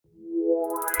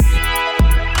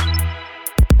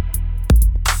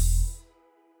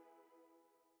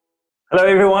Hello,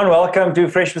 everyone. Welcome to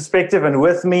Fresh Perspective. And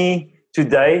with me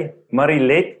today,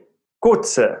 Marilet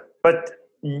Kotze. But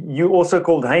you also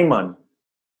called Heyman.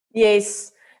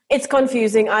 Yes, it's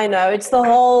confusing. I know. It's the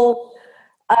whole,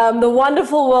 the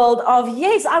wonderful world of,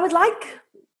 yes, I would like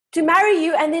to marry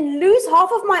you and then lose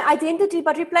half of my identity,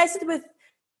 but replace it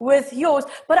with yours.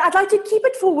 But I'd like to keep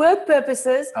it for work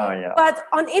purposes. Oh, yeah. But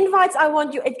on invites, I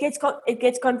want you. It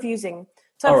gets confusing.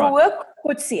 So All for right. work,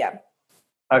 Kutsia.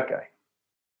 Okay.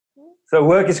 So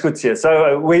work is good here.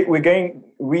 So we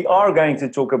are going to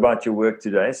talk about your work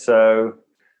today. So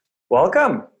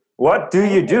welcome. What do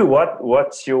you do?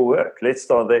 What's your work? Let's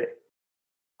start there.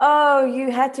 Oh,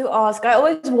 you had to ask. I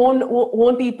always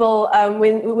warn people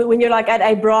when you're like at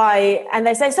a braai and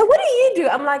they say, "So what do you do?"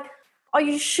 I'm like, "Are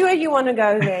you sure you want to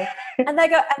go there?" And they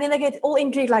go, and then they get all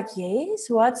intrigued, like, "Yes,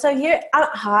 what?" So here,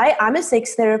 hi, I'm a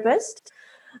sex therapist,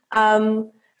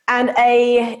 and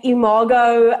a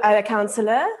imago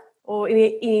counselor or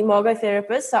imago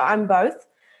therapist. So I'm both,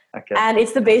 Okay. and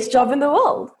it's the best job in the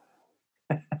world.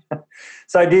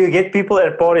 So do you get people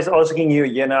at parties asking you,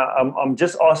 I'm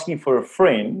just asking for a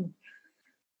friend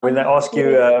when they ask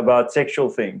you about sexual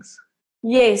things?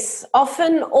 Yes,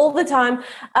 often, all the time.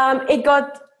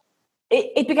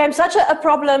 It became such a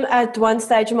problem at one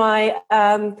stage. My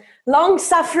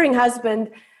long-suffering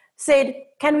husband said,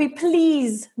 "Can we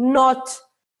please not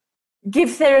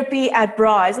give therapy at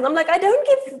braais?" And I'm like, "I don't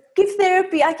give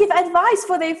therapy. I give advice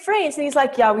for their friends." And he's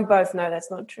like, "Yeah, we both know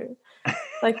that's not true."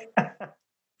 Like,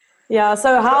 yeah,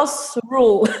 so house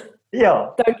rule. Yeah.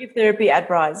 Don't give therapy at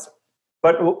braais.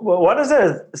 But what does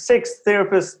a sex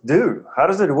therapist do? How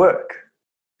does it work?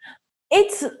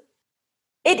 It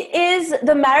is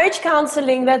the marriage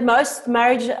counseling that most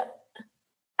marriage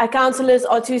counselors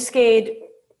are too scared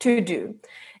to do.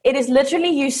 It is literally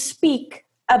you speak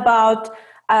about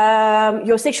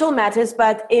your sexual matters,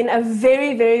 but in a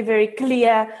very, very, very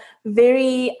clear,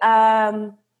 very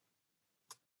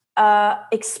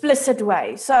explicit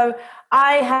way. So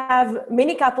I have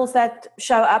many couples that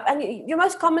show up, and your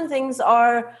most common things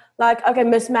are like, okay,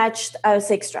 mismatched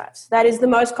sex drives. That is the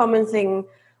most common thing.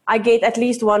 I get at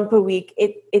least one per week.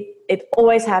 It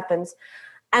always happens.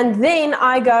 And then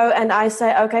I go and I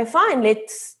say, okay, fine,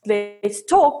 let's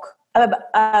talk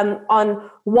on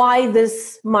why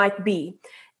this might be.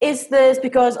 Is this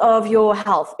because of your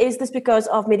health? Is this because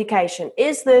of medication?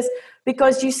 Is this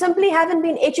because you simply haven't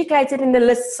been educated in the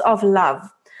lists of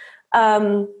love?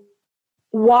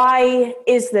 Why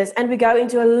is this? And we go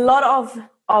into a lot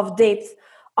of depth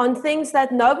on things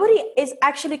that nobody is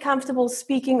actually comfortable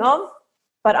speaking of,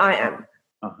 but I am.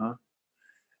 Uh-huh.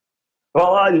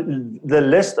 Well, the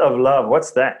list of love,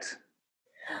 what's that?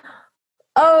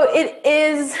 Oh, it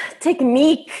is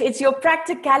technique. It's your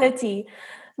practicality.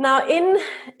 Now, in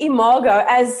Imago,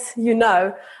 as you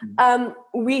know,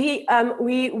 we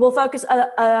will focus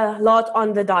a lot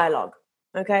on the dialogue.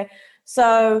 Okay,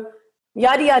 so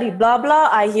yada yada blah blah.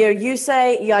 I hear you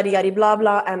say yada yada blah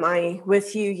blah. Am I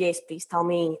with you? Yes, please tell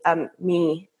me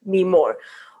me more.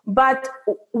 But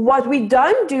what we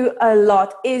don't do a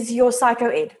lot is your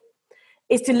psycho-ed.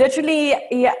 Is to literally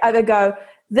either go,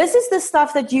 this is the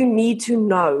stuff that you need to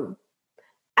know,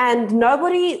 and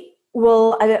nobody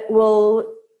will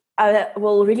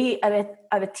really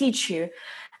teach you.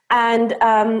 And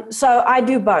so I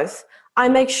do both. I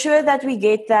make sure that we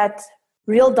get that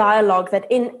real dialogue, that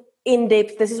in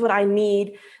depth, this is what I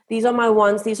need. These are my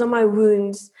wants. These are my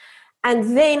wounds.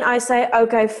 And then I say,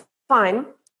 okay, fine.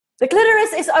 The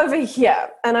clitoris is over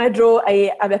here. And I draw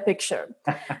a picture.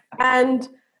 And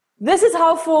this is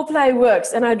how foreplay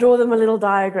works. And I draw them a little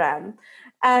diagram.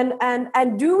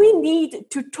 And do we need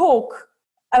to talk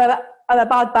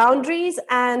about boundaries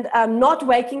and not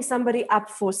waking somebody up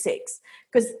for sex?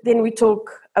 Because then we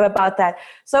talk about that.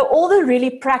 So all the really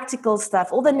practical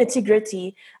stuff, all the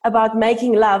nitty-gritty about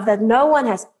making love that no one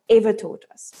has ever taught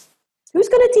us. Who's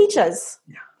going to teach us?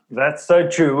 Yeah, that's so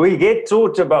true. We get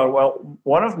taught about, well,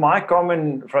 one of my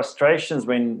common frustrations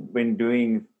when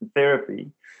doing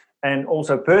therapy, and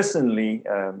also personally,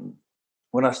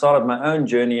 when I started my own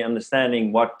journey,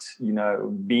 understanding what,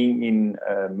 being in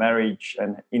a marriage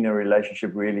and in a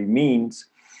relationship really means,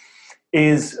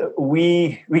 is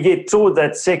we get taught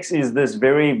that sex is this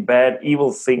very bad,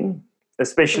 evil thing,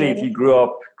 especially if you grew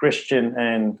up Christian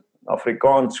and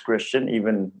Afrikaans Christian,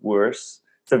 even worse.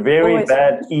 It's a very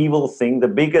bad, evil thing, the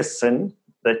biggest sin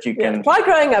that you can... Try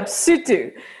growing up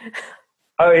Sotho.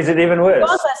 Oh, is it even worse?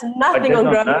 France has nothing on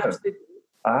growing up Sotho.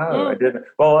 Oh, I didn't.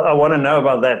 Well, I want to know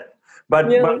about that. But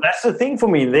that's the thing for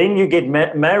me. Then you get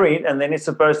married, and then it's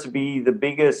supposed to be the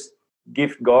biggest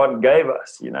gift God gave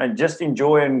us. Just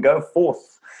enjoy and go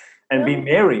forth. and be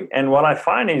merry. And what I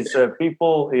find is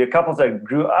couples that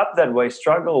grew up that way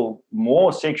struggle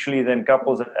more sexually than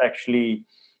couples that actually,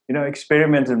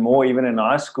 experimented more even in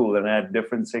high school and had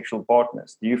different sexual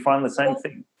partners. Do you find the same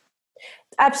thing?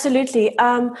 Absolutely.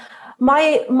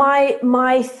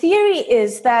 My theory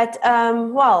is that,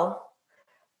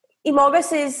 Imago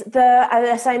says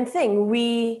the same thing.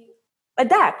 We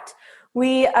adapt.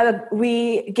 We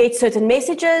get certain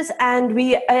messages, and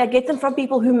we get them from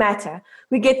people who matter.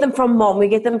 We get them from mom. We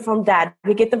get them from dad.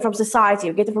 We get them from society.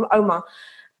 We get them from Oma.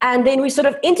 And then we sort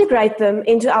of integrate them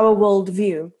into our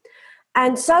worldview.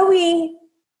 And so we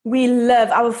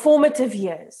live our formative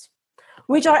years,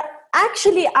 which are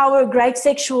actually our great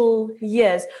sexual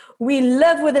years. We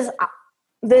live with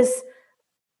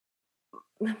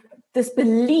this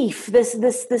belief,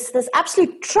 this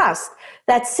absolute trust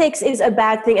that sex is a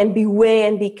bad thing, and beware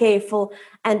and be careful,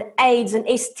 and AIDS and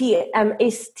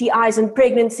STIs and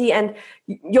pregnancy, and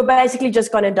you're basically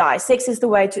just going to die. Sex is the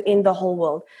way to end the whole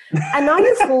world. And now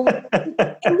you fall in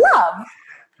love.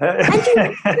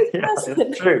 And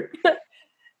It's true.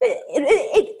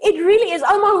 It really is.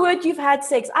 Oh my word, you've had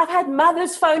sex. I've had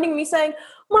mothers phoning me saying,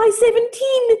 my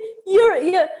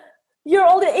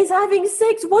 17-year-old is having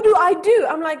sex. What do I do?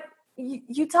 I'm like,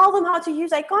 you tell them how to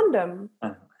use a condom.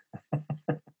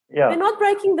 Yeah. They're not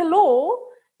breaking the law.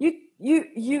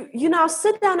 You now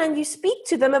sit down and you speak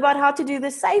to them about how to do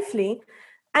this safely,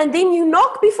 and then you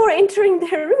knock before entering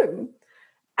their room.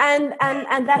 And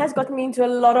that has gotten me into a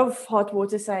lot of hot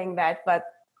water saying that, but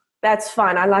that's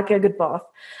fine. I like a good bath.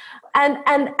 And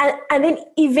then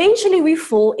eventually we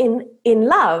fall in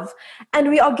love, and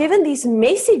we are given these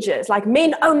messages like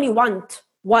men only want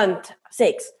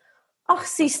sex. Oh,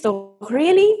 sister,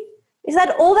 really? Is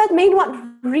that all that men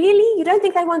want? Really? You don't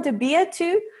think they want a beer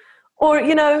too? Or,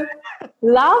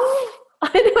 love?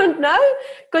 I don't know,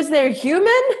 because they're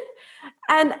human.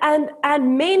 And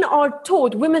men are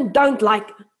taught women don't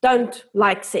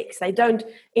like sex. They don't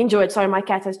enjoy it. Sorry, my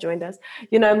cat has joined us.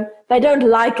 They don't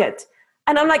like it.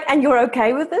 And I'm like, and you're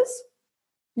okay with this?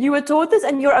 You were taught this,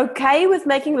 and you're okay with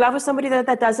making love with somebody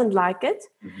that doesn't like it?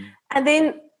 Mm-hmm. And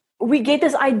then we get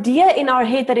this idea in our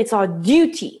head that it's our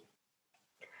duty.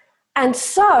 And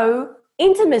so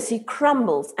intimacy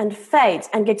crumbles and fades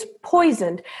and gets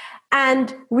poisoned.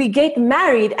 And we get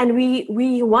married, and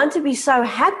we want to be so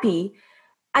happy.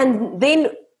 And then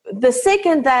the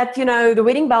second that, the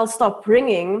wedding bells stop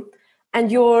ringing,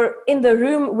 and you're in the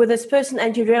room with this person,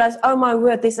 and you realize, oh my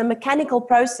word, there's a mechanical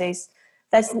process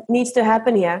that needs to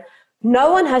happen here.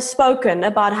 No one has spoken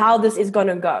about how this is going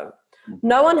to go.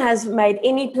 No one has made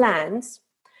any plans.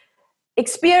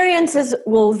 Experiences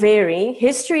will vary.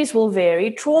 Histories will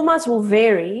vary. Traumas will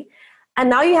vary. And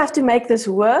now you have to make this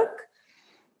work.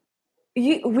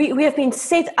 We have been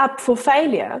set up for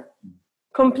failure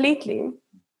completely.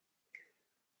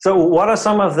 So what are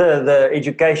some of the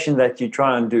education that you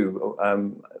try and do?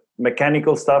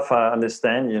 Mechanical stuff, I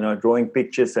understand, drawing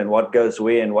pictures and what goes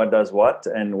where and what does what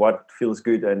and what feels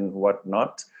good and what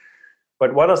not.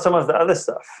 But what are some of the other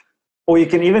stuff? Or you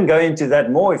can even go into that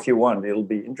more if you want. It'll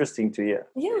be interesting to hear.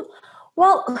 Yeah.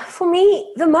 Well, for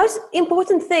me, the most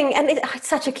important thing, and it's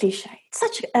such a cliche,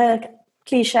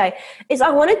 is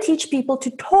I want to teach people to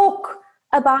talk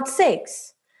about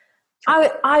sex.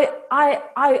 I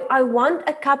want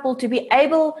a couple to be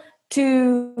able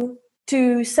to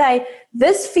say,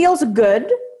 this feels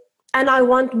good and I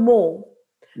want more.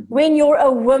 Mm-hmm. When you're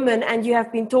a woman and you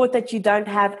have been taught that you don't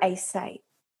have a say.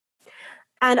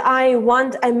 And I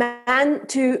want a man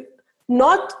to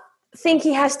not think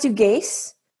he has to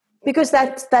guess, because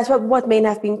that's what men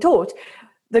have been taught.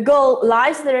 The girl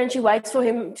lies there and she waits for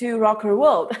him to rock her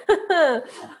world.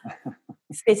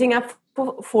 Setting up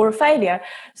for a failure.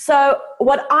 So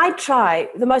what I try,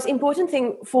 the most important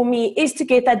thing for me is to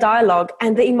get that dialogue,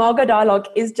 and the Imago dialogue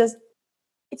is just,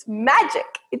 it's magic.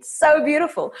 It's so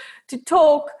beautiful to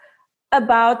talk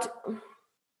about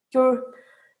your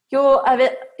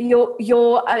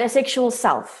sexual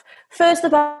self. First,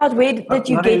 about where did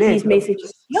you get these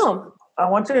messages? Yeah. I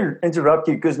want to interrupt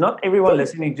you because not everyone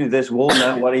listening to this will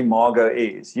know what Imago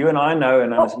is. You and I know,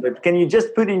 but can you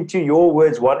just put into your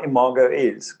words what Imago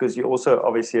is? Because you're also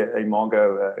obviously an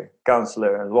Imago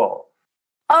counselor as well.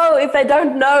 Oh, if they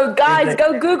don't know, guys,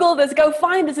 go Google this, go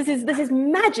find this. This is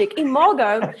magic.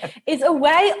 Imago is a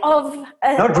way of...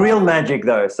 not real magic,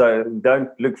 though, so don't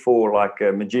look for like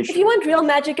a magician. If you want real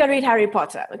magic, go read Harry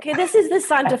Potter. Okay, this is the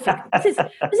scientific. This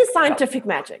is scientific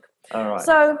magic. All right.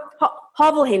 So,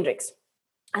 Harville Hendrix,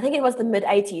 I think it was the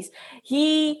mid-'80s,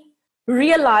 he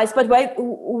realized, but wait,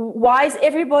 why is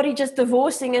everybody just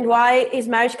divorcing, and why is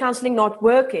marriage counseling not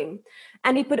working?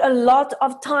 And he put a lot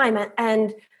of time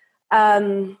and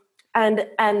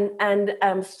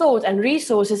thought and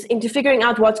resources into figuring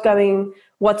out what's going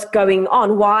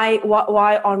on, why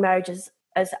our marriages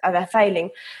are failing.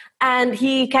 And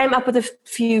he came up with a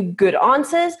few good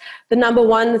answers. The number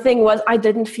one thing was, I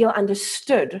didn't feel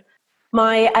understood.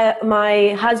 My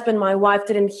husband, my wife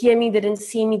didn't hear me, didn't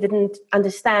see me, didn't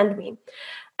understand me.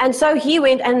 And so he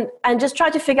went and just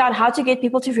tried to figure out how to get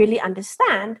people to really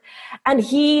understand. And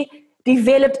he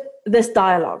developed this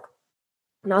dialogue.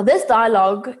 Now, this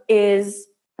dialogue is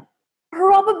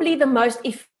probably the most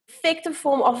effective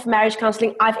form of marriage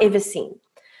counseling I've ever seen.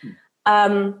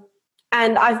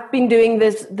 And I've been doing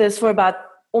this for about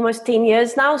almost 10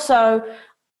 years now, so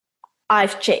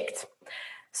I've checked.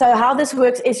 So how this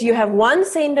works is you have one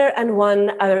sender and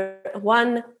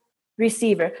one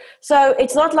receiver. So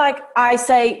it's not like I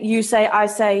say, you say, I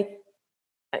say.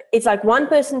 It's like one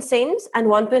person sends and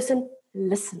one person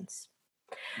listens.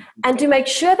 And to make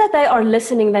sure that they are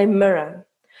listening, they mirror.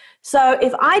 So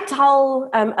if I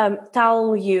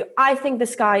tell you, I think the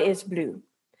sky is blue,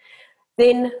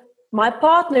 then my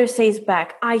partner says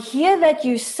back, I hear that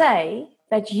you say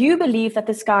that you believe that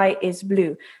the sky is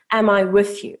blue. Am I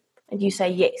with you? And you say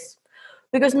yes.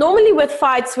 Because normally with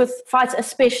fights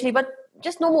especially, but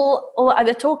just normal or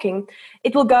other talking,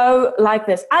 it will go like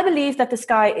this. I believe that the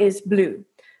sky is blue.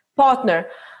 Partner,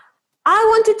 I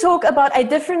want to talk about a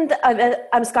different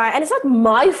sky, and it's not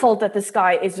my fault that the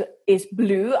sky is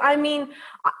blue. I mean,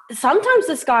 sometimes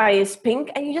the sky is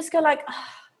pink, and you just go like,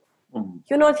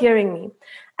 you're not hearing me.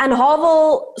 And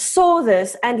Havel saw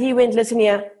this, and he went, listen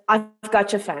here, I've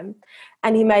got your fam.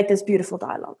 And he made this beautiful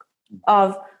dialogue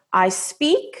of, I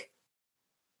speak,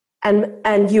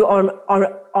 and you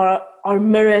are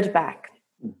mirrored back.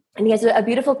 And he has a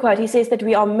beautiful quote. He says that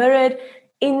we are mirrored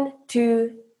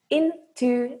into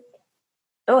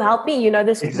oh, help me, you know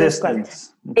this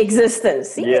existence. Existence.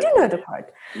 See, yeah. You do know the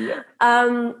quote. Yeah.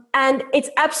 And it's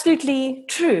absolutely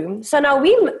true. So now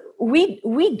we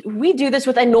do this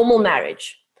with a normal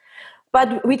marriage,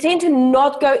 but we tend to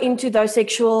not go into those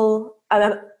sexual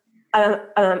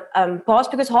parts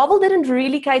because Havel didn't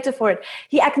really cater for it.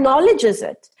 He acknowledges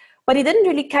it, but he didn't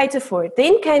really cater for it.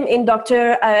 Then came in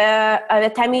Dr.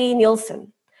 Tammy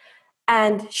Nielsen,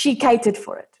 and she catered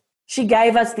for it. She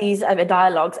gave us these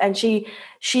dialogues, and she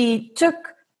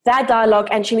took that dialogue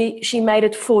and she made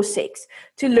it for sex,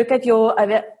 to look at your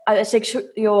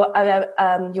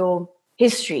your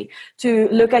history, to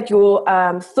look at your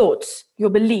thoughts, your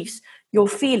beliefs, your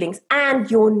feelings, and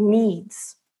your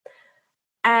needs.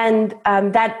 And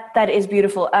that is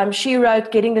beautiful. She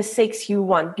wrote "Getting the Sex You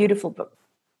Want," beautiful book.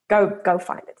 Go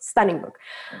find it. Stunning book.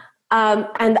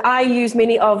 And I use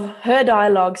many of her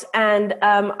dialogues, and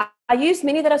I use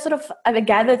many that I've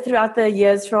gathered throughout the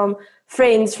years from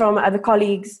friends, from other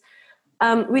colleagues.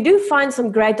 We do find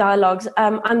some great dialogues.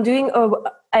 I'm doing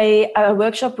a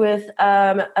workshop with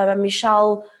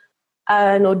Michelle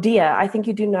Nordia. I think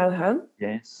you do know her.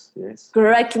 Yes.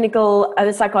 Great clinical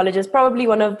psychologist, probably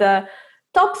one of the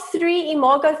top 3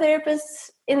 imago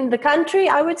therapists in the country,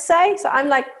 I would say. So I'm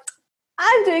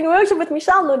doing a workshop with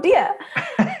Michelle Nordia.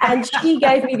 And she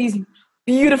gave me these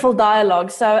beautiful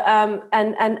dialogues. So,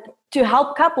 and to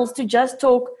help couples to just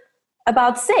talk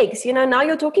about sex. You know, now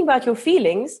you're talking about your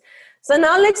feelings. So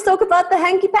now let's talk about the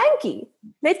hanky-panky.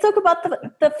 Let's talk about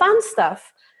the fun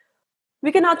stuff.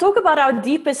 We can now talk about our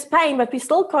deepest pain, but we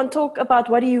still can't talk about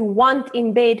what do you want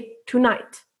in bed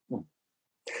tonight.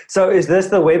 So is this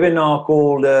the webinar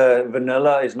called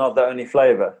Vanilla is Not the Only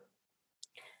Flavor?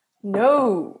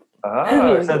 No.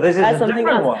 Oh, so this is a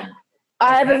different one.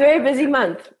 I have a very busy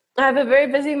month.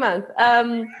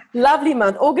 Lovely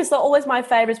month. August are always my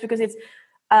favorites because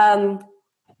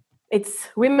it's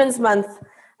Women's Month.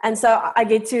 And so I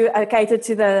get to cater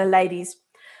to the ladies.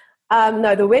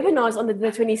 No, the webinar is on the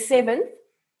 27th.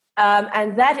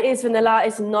 And that is Vanilla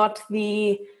is Not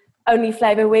the Only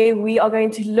Flavor, where we are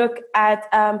going to look at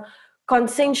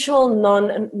consensual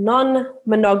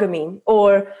non-monogamy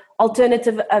or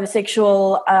alternative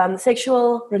sexual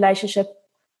relationship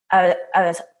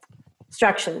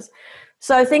structures.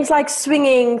 So things like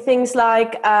swinging, things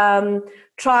like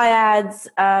triads,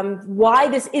 why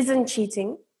this isn't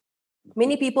cheating.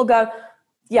 Many people go,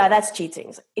 yeah, that's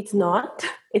cheating. It's not.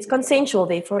 It's consensual,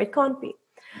 therefore it can't be.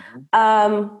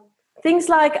 Mm-hmm. Things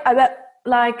like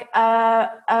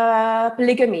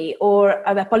polygamy or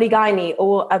polygyny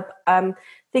or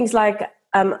things like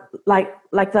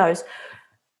those.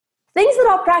 Things that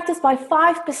are practiced by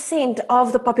 5%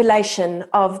 of the population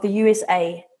of the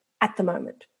USA at the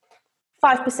moment.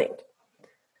 5%.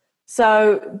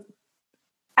 So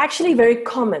actually very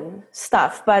common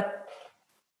stuff, but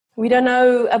we don't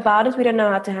know about it. We don't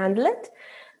know how to handle it.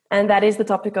 And that is the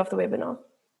topic of the webinar.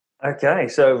 Okay,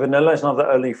 so vanilla is not the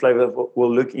only flavor.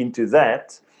 We'll look into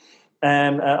that.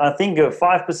 And I think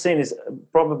 5% is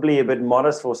probably a bit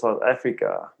modest for South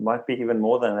Africa. Might be even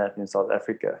more than that in South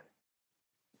Africa.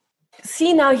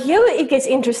 See, now here it gets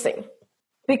interesting,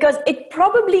 because it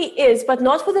probably is, but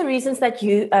not for the reasons that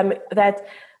you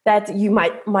that you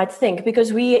might think.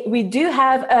 Because we do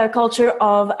have a culture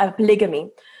of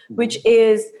polygamy, which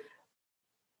is,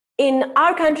 in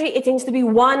our country, it tends to be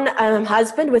one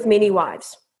husband with many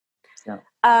wives.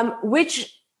 Yeah.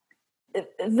 Which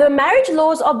the marriage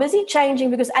laws are busy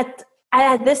changing, because at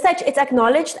this stage it's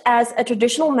acknowledged as a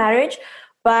traditional marriage,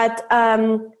 but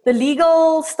the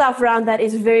legal stuff around that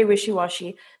is very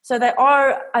wishy-washy. So they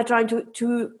are trying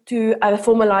to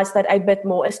formalize that a bit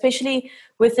more, especially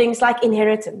with things like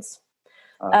inheritance.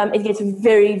 It gets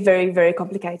very, very, very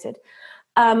complicated.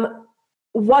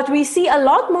 What we see a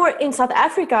lot more in South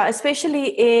Africa,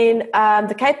 especially in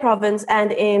the Cape Province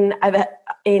and in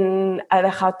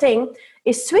Gauteng,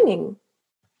 is swinging.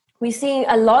 We're seeing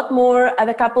a lot more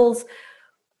other couples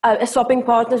swapping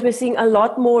partners. We're seeing a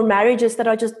lot more marriages that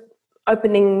are just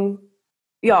opening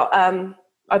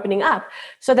up.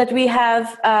 So that we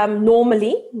have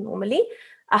normally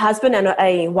a husband and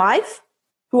a wife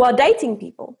who are dating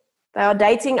people. They are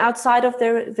dating outside of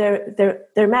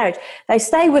their marriage. They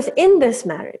stay within this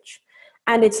marriage,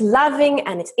 and it's loving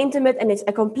and it's intimate and it's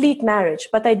a complete marriage,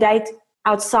 but they date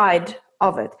outside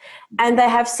of it, and they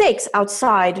have sex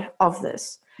outside of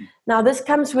this. Now, this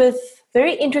comes with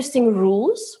very interesting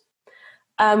rules,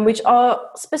 which are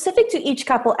specific to each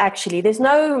couple, actually. There's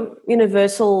no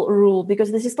universal rule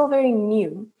because this is still very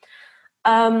new.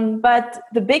 But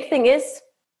the big thing is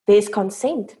there's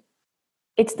consent.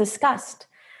 It's discussed.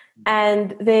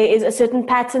 And there is a certain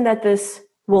pattern that this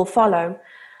will follow.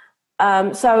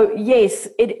 So, yes,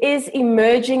 it is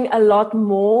emerging a lot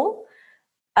more,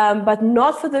 but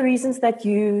not for the reasons that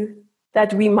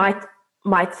we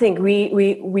might think.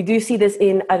 We do see this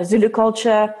in Zulu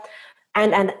culture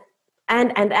and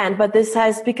but this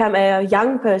has become a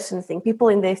young person thing. People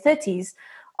in their 30s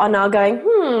are now going,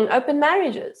 open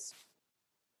marriages.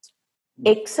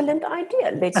 Excellent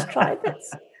idea. Let's try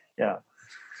this. Yeah.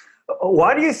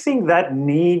 Why do you think that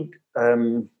need,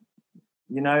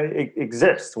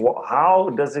 exists? How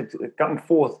does it come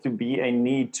forth to be a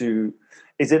need to?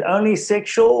 Is it only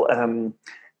sexual? And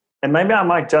maybe I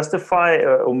might justify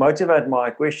or motivate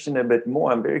my question a bit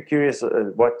more. I'm very curious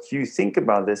what you think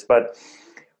about this. But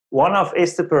one of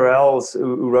Esther Perel's,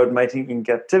 who wrote Mating in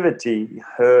Captivity,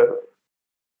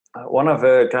 one of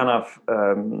her kind of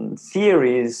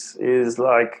theories is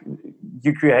like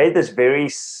you create this very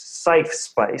safe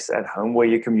space at home where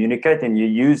you communicate and you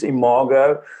use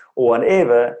imago or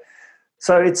whatever.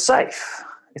 So it's safe.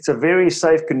 It's a very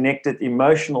safe, connected,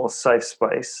 emotional safe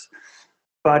space.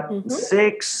 But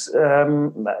sex,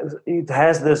 it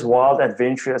has this wild,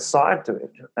 adventurous side to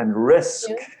it, and risk,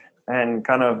 and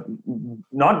kind of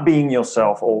not being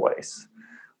yourself always,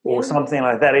 or something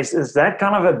like that. Is that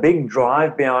kind of a big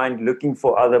drive behind looking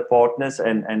for other partners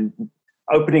and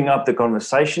opening up the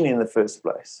conversation in the first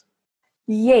place?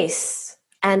 Yes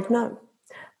and no.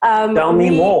 Tell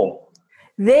me more.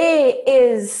 There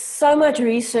is so much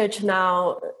research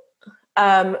now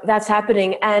that's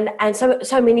happening, and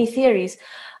so many theories.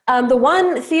 The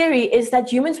one theory is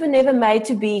that humans were never made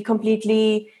to be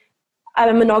completely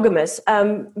monogamous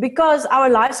because our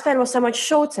lifespan was so much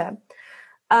shorter.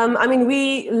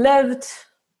 We lived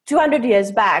 200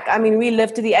 years back. We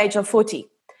lived to the age of 40.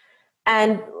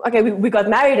 And, okay, we got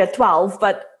married at 12,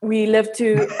 but we lived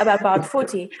to about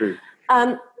 40. True.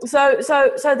 So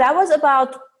that was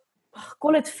about,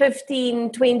 call it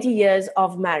 15, 20 years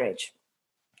of marriage.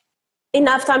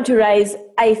 Enough time to raise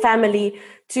a family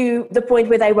to the point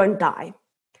where they won't die.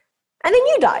 And then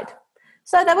you died.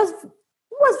 So that was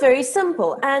very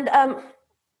simple. And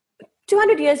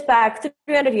 200 years back,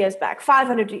 300 years back,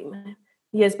 500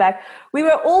 years back, we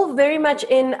were all very much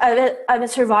in a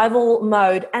survival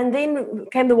mode. And then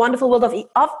came the wonderful world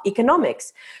of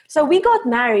economics. So we got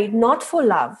married not for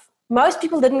love. Most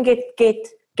people didn't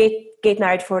get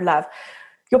married for love.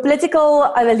 Your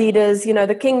political leaders,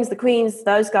 the kings, the queens,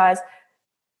 those guys,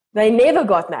 they never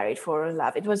got married for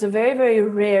love. It was a very, very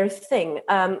rare thing.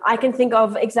 I can think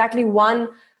of exactly one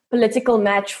political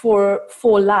match for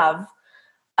love.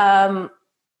 And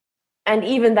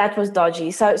even that was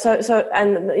dodgy. So,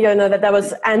 and that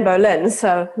was Anne Boleyn.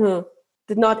 So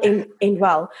did not end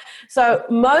well. So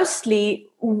mostly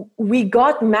we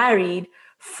got married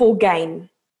for gain.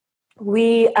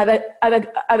 We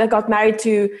either got married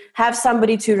to have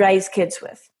somebody to raise kids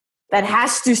with that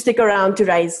has to stick around to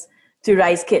raise to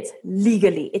raise kids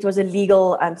legally. It was a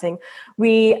legal thing.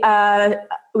 We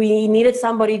needed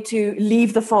somebody to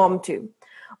leave the farm to,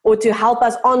 or to help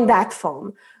us on that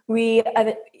farm.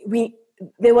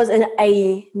 There was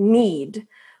a need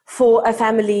for a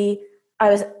family,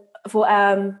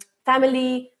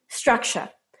 family structure,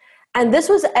 and this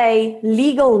was a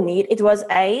legal need. It was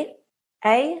a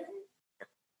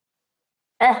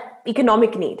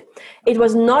economic need. It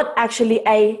was not actually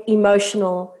a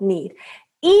emotional need,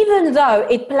 even though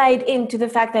it played into the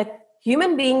fact that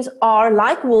human beings are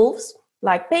like wolves,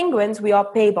 like penguins. We are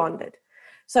pair bonded,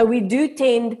 so we do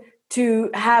tend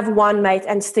to have one mate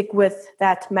and stick with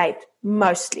that mate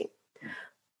mostly.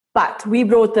 But we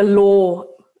brought the law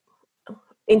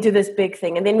into this big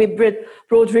thing, and then we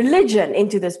brought religion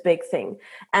into this big thing.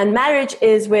 And marriage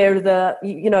is where the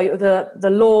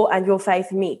law and your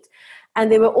faith meet.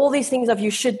 And there were all these things of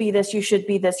you should be this, you should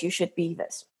be this, you should be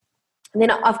this. And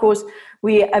then, of course,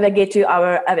 we get to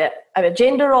our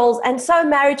gender roles, and so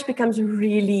marriage becomes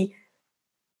really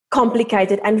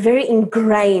complicated and very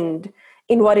ingrained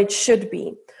in what it should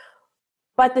be.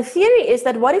 But the theory is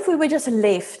that what if we were just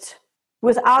left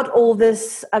without all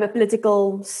this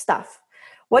political stuff?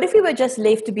 What if we were just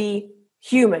left to be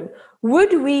human?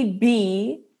 Would we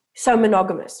be so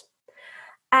monogamous?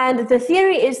 And the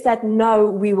theory is that no,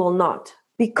 we will not,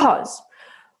 because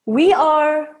we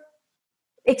are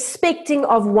expecting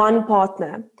of one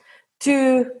partner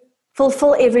to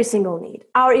fulfill every single need,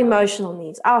 our emotional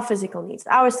needs, our physical needs,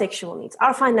 our sexual needs,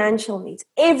 our financial needs.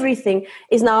 Everything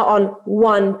is now on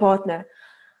one partner.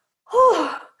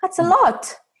 Oh, that's a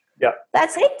lot. Yeah.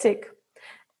 That's hectic.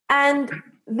 And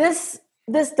this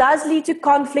does lead to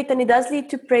conflict, and it does lead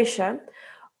to pressure.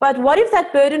 But what if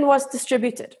that burden was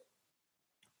distributed?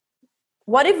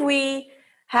 What if we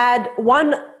had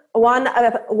one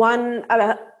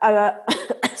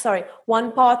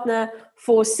partner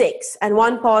for sex, and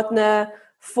one partner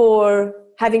for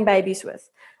having babies with,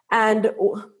 and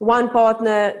one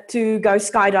partner to go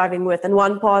skydiving with, and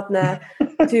one partner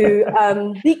to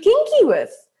be kinky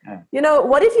with? Yeah.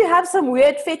 What if you have some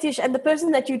weird fetish and the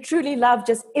person that you truly love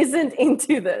just isn't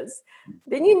into this?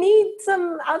 Then you need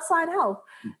some outside help.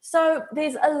 So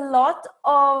there's a lot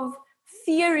of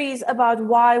theories about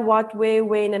why, what, where,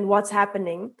 when, and what's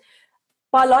happening.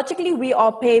 Biologically, we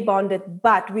are pair bonded,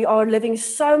 but we are living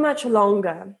so much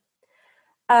longer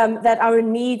that our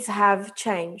needs have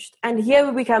changed. And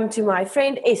here we come to my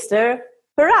friend Esther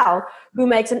Perel, who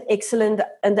makes an excellent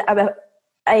and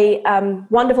a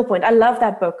wonderful point. I love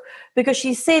that book because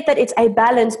she said that it's a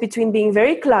balance between being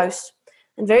very close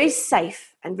and very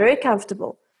safe and very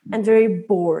comfortable and very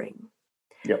boring.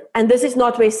 Yep. And this is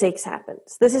not where sex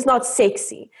happens. This is not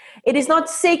sexy. It is not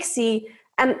sexy.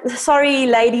 And sorry,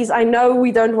 ladies, I know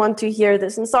we don't want to hear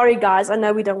this. And sorry, guys, I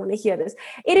know we don't want to hear this.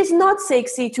 It is not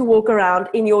sexy to walk around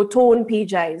in your torn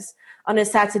PJs on a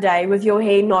Saturday with your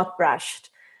hair not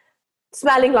brushed,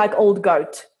 smelling like old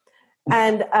goat,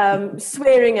 and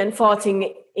swearing and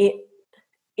farting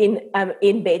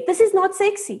in bed. This is not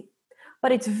sexy,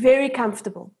 but it's very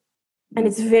comfortable and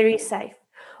it's very safe.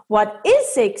 What is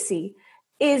sexy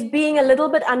is being a little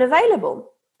bit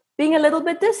unavailable, being a little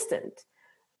bit distant,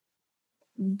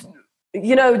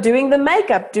 doing the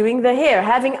makeup, doing the hair,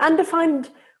 having undefined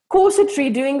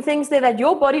corsetry, doing things there that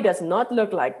your body does not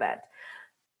look like that,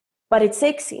 but it's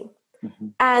sexy. Mm-hmm.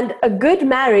 And a good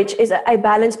marriage is a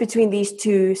balance between these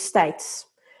two states.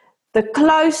 The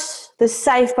close, the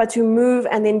safe, but to move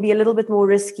and then be a little bit more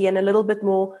risky and a little bit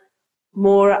more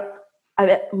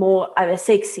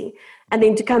sexy. And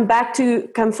then to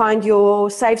come find your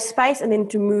safe space and then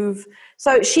to move.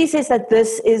 So she says that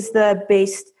this is the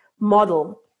best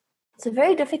model. It's a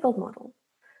very difficult model.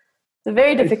 It's a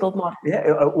very difficult model.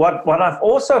 Yeah. What I've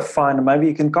also found, maybe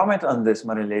you can comment on this,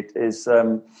 Marilette, is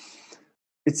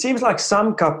it seems like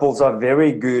some couples are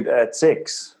very good at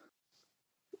sex.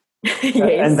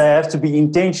 Yes. And they have to be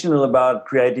intentional about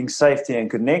creating safety and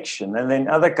connection. And then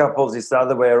other couples, it's the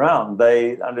other way around.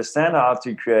 They understand how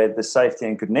to create the safety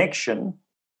and connection,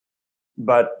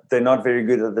 but they're not very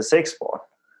good at the sex part.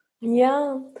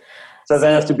 Yeah. So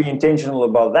they have to be intentional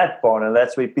about that part. And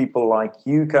that's where people like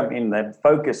you come in that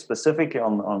focus specifically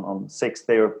on sex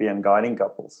therapy and guiding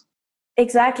couples.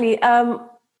 Exactly.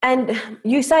 And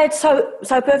you say it so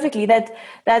perfectly that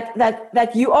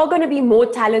you are going to be more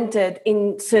talented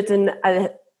in certain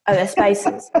other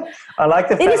spaces. I like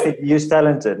the fact that you use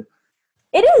talented.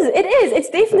 It is. It's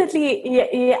definitely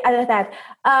that.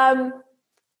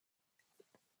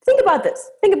 Think about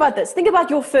this. Think about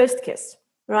your first kiss,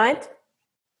 right?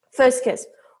 First kiss.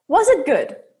 Was it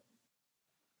good?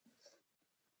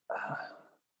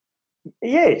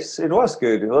 Yes, it was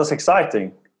good. It was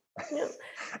exciting. Yeah.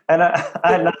 And I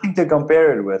had nothing to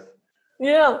compare it with.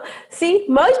 Yeah. See,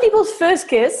 most people's first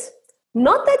kiss,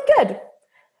 not that good.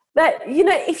 But,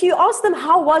 if you ask them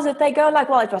how was it, they go like,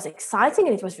 well, it was exciting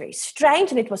and it was very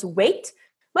strange and it was wet.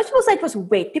 Most people say it was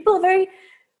wet. People are very... It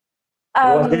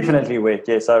was definitely wet.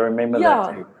 Yes, I remember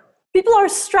that too. People are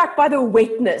struck by the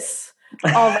wetness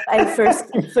of a first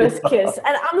kiss.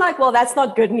 And I'm like, well, that's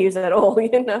not good news at all.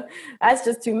 That's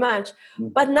just too much.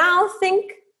 But now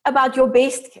think about your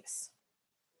best kiss.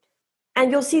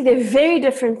 And you'll see they're very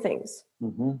different things.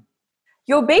 Mm-hmm.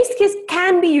 Your best kiss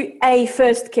can be a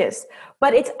first kiss,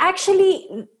 but it's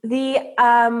actually the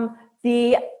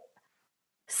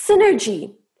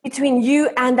synergy between you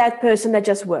and that person that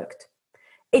just worked.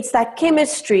 It's that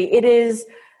chemistry. It is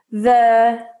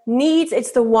the needs,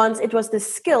 it's the wants, it was the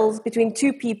skills between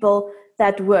two people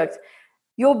that worked.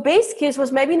 Your best kiss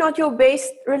was maybe not your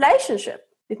best relationship.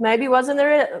 It maybe wasn't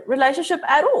a relationship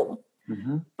at all.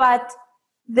 Mm-hmm. But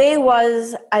there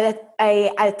was a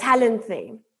talent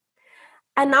there.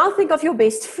 And now think of your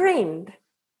best friend.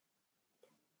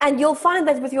 And you'll find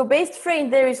that with your best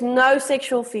friend, there is no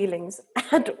sexual feelings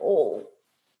at all.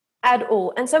 At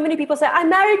all. And so many people say, I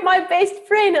married my best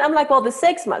friend. And I'm like, well, the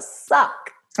sex must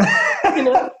suck.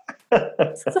 Sorry.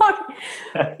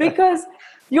 Because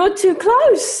you're too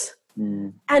close.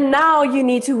 Mm. And now you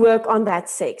need to work on that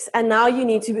sex. And now you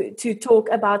need to talk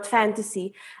about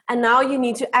fantasy. And now you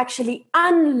need to actually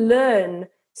unlearn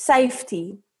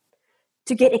safety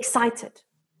to get excited.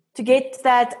 To get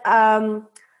that, a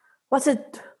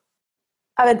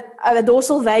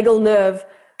dorsal vagal nerve.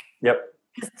 Yep.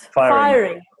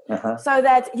 Firing. Uh-huh. So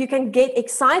that you can get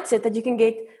excited, that you can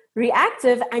get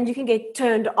reactive, and you can get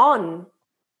turned on.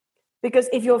 Because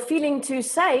if you're feeling too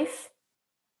safe,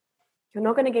 you're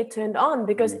not going to get turned on,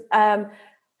 because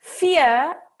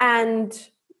fear and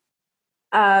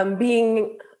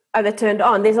being turned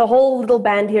on, there's a whole little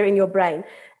band here in your brain,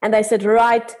 and they sit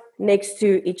right next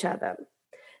to each other.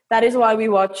 That is why we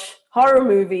watch horror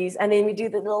movies, and then we do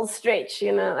the little stretch,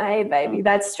 hey baby,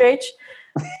 that stretch.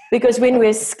 Because when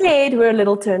we're scared, we're a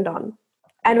little turned on.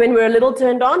 And when we're a little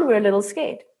turned on, we're a little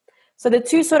scared. So the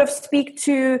two sort of speak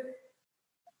to,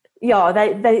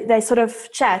 they sort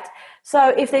of chat. So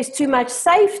if there's too much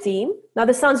safety, now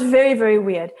this sounds very, very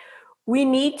weird. We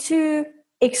need to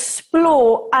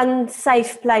explore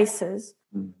unsafe places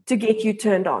to get you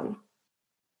turned on.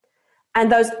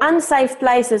 And those unsafe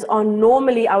places are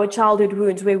normally our childhood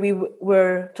wounds, where we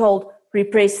were told,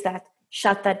 repress that,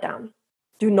 shut that down.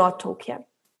 Do not talk here.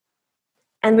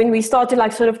 And when we start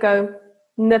to sort of go,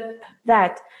 nip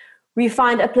that, we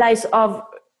find a place of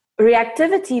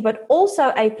reactivity, but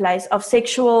also a place of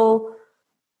sexual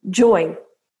joy.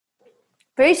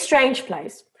 Very strange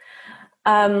place.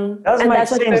 Doesn't make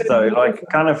sense though,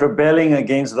 kind of rebelling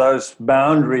against those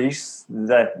boundaries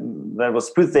that was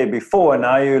put there before, and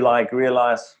now you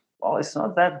realize, well, it's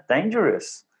not that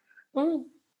dangerous. We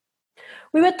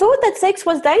were taught that sex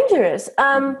was dangerous.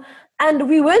 And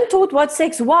we weren't taught what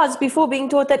sex was before being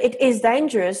taught that it is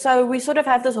dangerous. So we sort of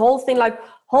have this whole thing like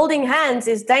holding hands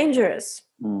is dangerous.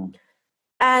 Mm.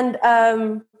 And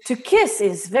to kiss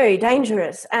is very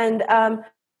dangerous. And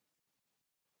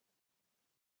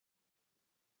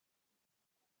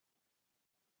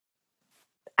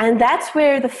that's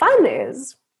where the fun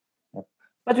is.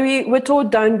 But we were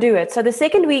taught don't do it. So the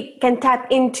second we can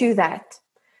tap into that,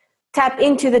 tap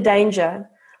into the danger,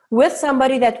 with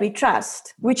somebody that we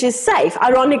trust, which is safe.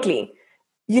 Ironically,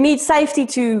 you need safety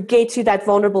to get to that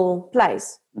vulnerable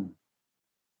place. Mm.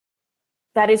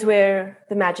 That is where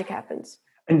the magic happens.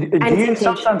 And do you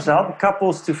sometimes help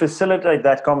couples to facilitate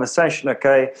that conversation,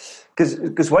 okay?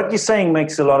 Because what you're saying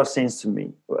makes a lot of sense to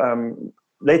me.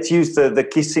 Let's use the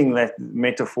kissing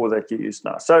metaphor that you use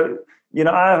now. So,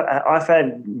 I've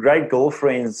had great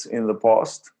girlfriends in the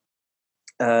past,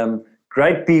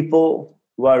 great people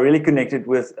who I really connected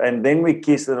with, and then we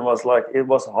kissed, and it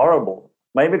was horrible.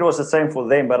 Maybe it was the same for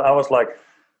them, but I was like,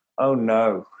 oh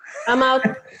no. I'm out.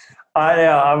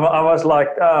 I was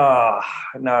like,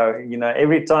 no,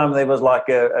 every time there was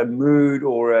a mood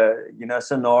or a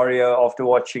scenario after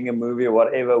watching a movie or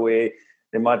whatever where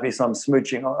there might be some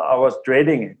smooching, I was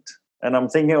dreading it. And I'm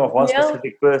thinking of one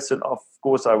specific person, of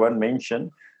course I won't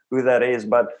mention who that is,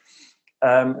 but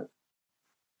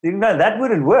that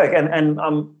wouldn't work, and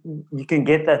you can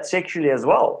get that sexually as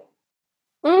well.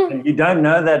 And you don't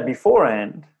know that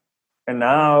beforehand, and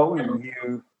now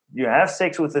you have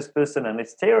sex with this person and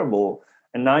it's terrible,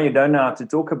 and now you don't know how to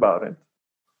talk about it,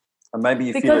 and maybe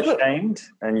you feel ashamed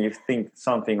and you think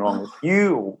something wrong with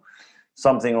you, or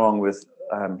something wrong with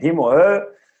him or her,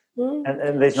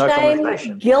 and there's no shame,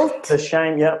 conversation. Guilt, the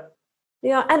shame,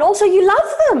 and also you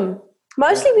love them.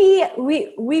 Mostly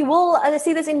we will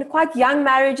see this in quite young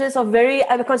marriages of very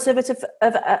conservative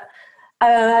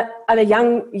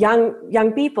young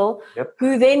people who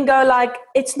then go like,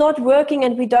 it's not working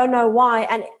and we don't know why.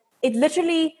 And it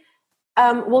literally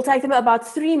will take them about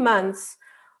 3 months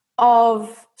of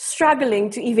struggling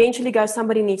to eventually go,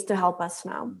 somebody needs to help us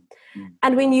now.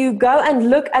 And when you go and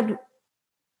look at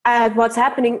what's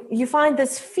happening, you find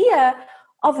this fear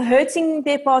of hurting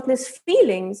their partner's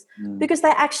feelings because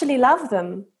they actually love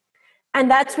them. And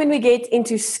that's when we get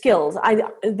into skills. I go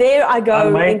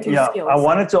into skills. I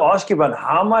wanted to ask you about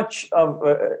how much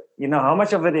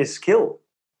of it is skill,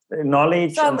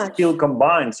 knowledge and skill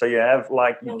combined. So you have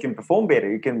you can perform better.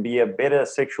 You can be a better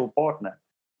sexual partner.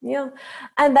 Yeah,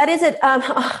 and that is it.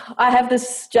 I have this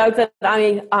joke that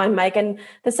I make, and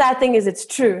the sad thing is it's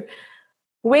true.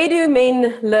 Where do men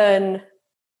learn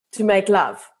to make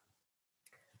love?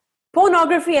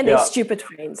 Pornography and their stupid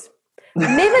friends.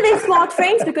 Never their smart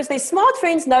friends, because their smart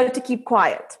friends know to keep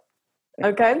quiet.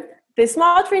 Okay, their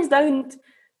smart friends don't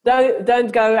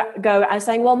go as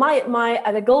saying, well, my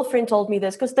other girlfriend told me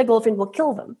this, because the girlfriend will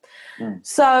kill them.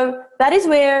 So that is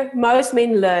where most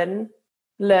men learn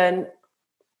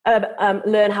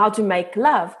how to make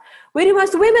love. Where do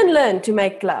most women learn to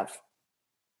make love?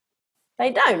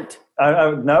 They don't.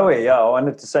 Nowhere. Yeah, I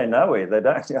wanted to say nowhere. They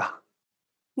don't. Yeah.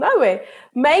 Nowhere.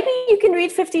 Maybe you can read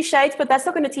 50 Shades, but that's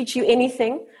not going to teach you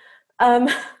anything.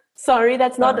 Sorry,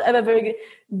 that's not a very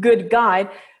good guide.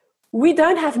 We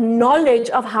don't have knowledge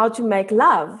of how to make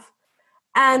love.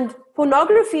 And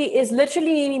pornography is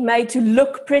literally made to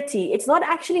look pretty. It's not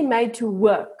actually made to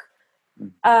work.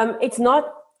 It's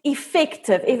not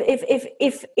effective.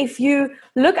 If you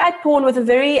look at porn with a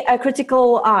very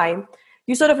critical eye,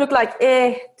 you sort of look like,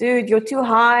 dude, you're too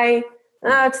high.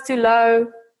 No, it's too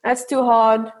low. That's too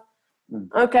hard.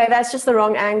 Okay, that's just the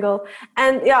wrong angle.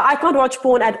 And yeah, I can't watch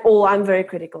porn at all. I'm very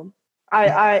critical.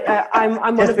 I'm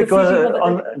one of the few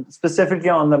people specifically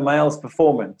on the male's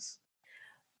performance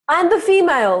and the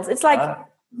females. It's like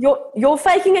you're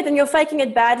faking it, and you're faking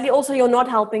it badly. Also, you're not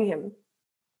helping him.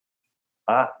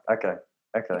 Okay.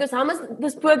 Because how must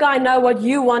this poor guy know what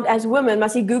you want as women?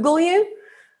 Must he Google you?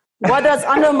 What does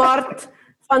Annemart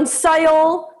van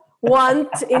Zyl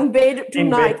want in bed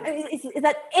tonight? Is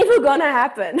that ever gonna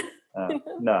happen?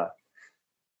 No.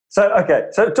 So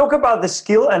talk about the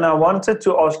skill, and I wanted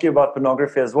to ask you about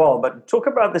pornography as well, but talk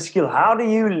about the skill. How do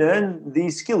you learn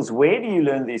these skills? Where do you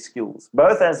learn these skills,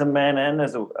 both as a man and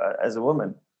as a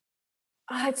woman?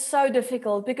 It's so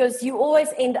difficult because you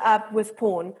always end up with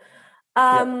porn.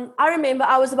 I remember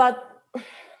I was about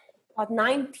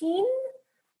 19,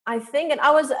 I think, and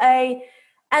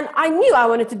and I knew I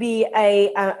wanted to be a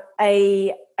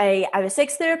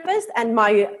sex therapist, and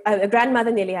my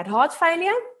grandmother nearly had heart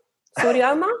failure. Sorry,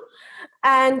 Oma.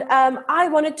 And I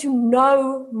wanted to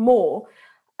know more.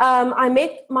 I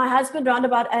met my husband round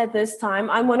about at this time.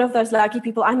 I'm one of those lucky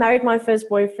people. I married my first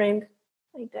boyfriend.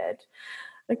 I did.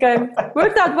 Okay,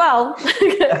 worked out well.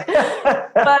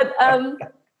 But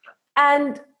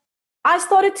and I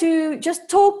started to just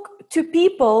talk to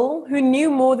people who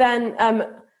knew more than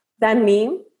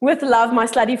me, with love, my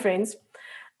slutty friends.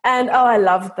 And I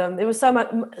loved them. It was so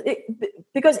much,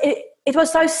 because it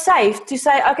was so safe to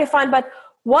say, okay, fine, but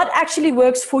what actually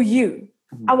works for you?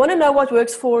 I want to know what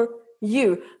works for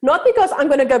you. Not because I'm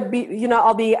going to go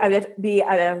I'll be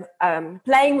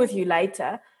playing with you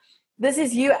later. This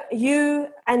is you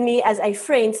and me as a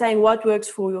friend saying what works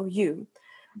for you.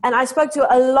 And I spoke to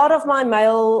a lot of my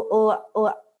male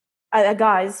or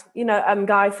guys,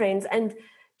 guy friends, and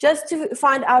just to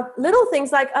find out little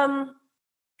things like a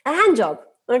hand job.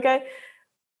 Okay,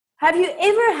 have you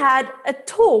ever had a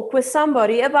talk with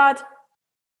somebody about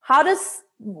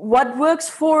what works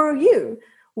for you?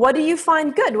 What do you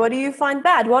find good? What do you find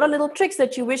bad? What are little tricks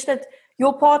that you wish that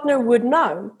your partner would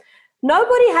know?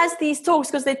 Nobody has these talks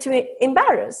because they're too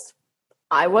embarrassed.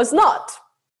 I was not.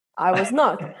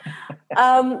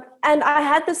 And I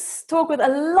had this talk with a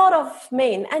lot of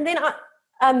men, and then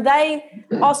they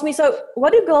asked me, so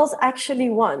what do girls actually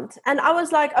want? And I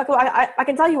was like, okay, I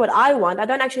can tell you what I want. I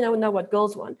don't actually know what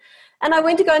girls want. And I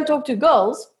went to go and talk to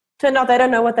girls. Turned out they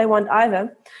don't know what they want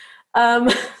either.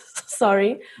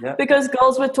 Sorry. Yeah. Because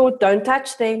girls were taught, don't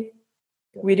touch there.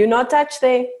 We do not touch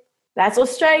there. That's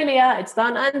Australia. It's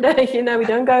down under. We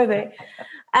don't go there.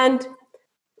 And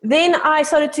then I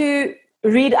started to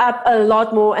read up a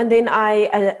lot more. And then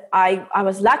I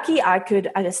was lucky. I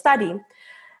could study.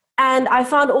 And I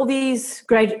found all these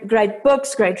great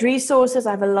books, great resources.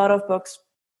 I have a lot of books.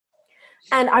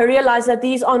 And I realized that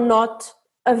these are not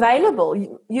available.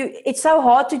 It's so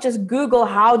hard to just Google,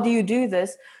 how do you do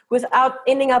this, without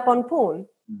ending up on porn.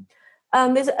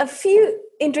 There's a few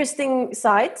interesting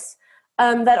sites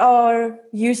that are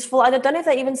useful. I don't know if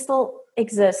they even still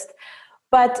exist,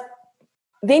 but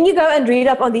then you go and read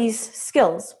up on these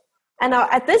skills. And now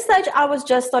at this stage, I was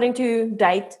just starting to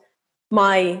date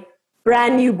my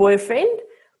brand new boyfriend.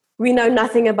 We know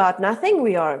nothing about nothing.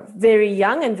 We are very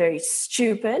young and very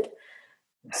stupid.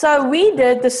 So we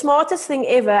did the smartest thing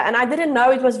ever. And I didn't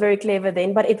know it was very clever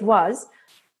then, but it was.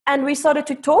 And we started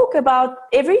to talk about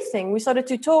everything. We started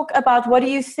to talk about what do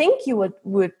you think you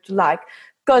would like?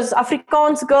 Because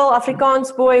Afrikaans girl,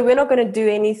 Afrikaans boy, we're not going to do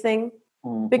anything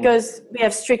because we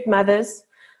have strict mothers.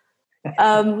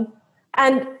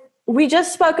 And we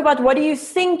just spoke about what do you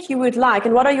think you would like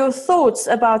and what are your thoughts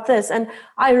about this? And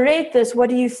I read this, what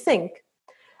do you think?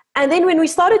 And then when we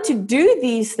started to do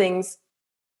these things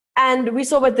and we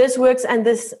saw what this works and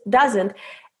this doesn't,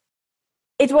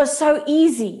 it was so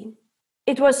easy.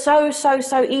 It was so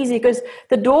easy because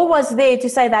the door was there to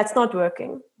say, that's not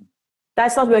working.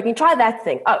 That's not working. Try that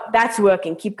thing. Oh, that's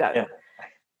working. Keep going. Yeah.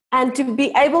 And to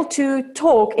be able to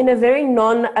talk in a very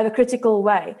non-critical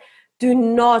way. Do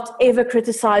not ever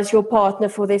criticize your partner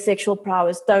for their sexual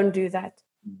prowess. Don't do that.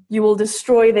 You will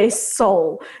destroy their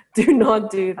soul. Do not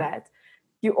do that.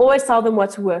 You always tell them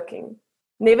what's working.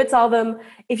 Never tell them,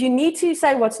 if you need to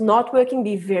say what's not working,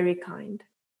 be very kind.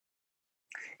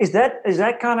 Is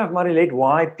that kind of, Marilet,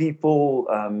 why people,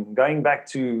 going back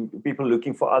to people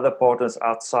looking for other partners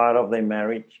outside of their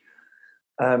marriage,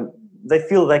 they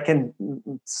feel they can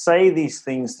say these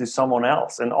things to someone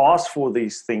else and ask for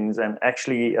these things and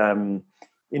actually,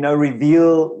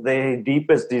 reveal their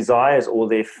deepest desires or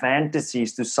their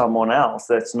fantasies to someone else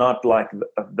that's not like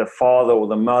the father or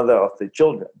the mother of the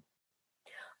children?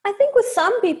 I think with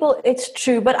some people it's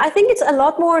true, but I think it's a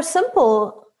lot more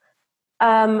simple.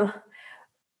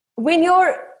 When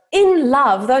you're in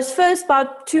love, those first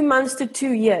about 2 months to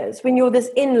 2 years, when you're this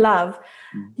in love,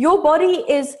 your body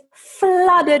is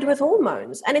flooded with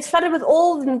hormones, and it's flooded with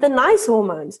all the nice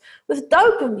hormones, with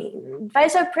dopamine,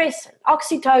 vasopressin,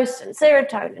 oxytocin,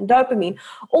 serotonin, dopamine,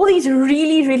 all these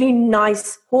really, really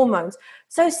nice hormones.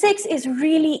 So sex is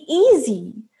really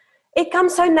easy. It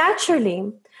comes so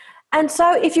naturally. And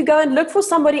so if you go and look for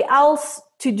somebody else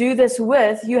to do this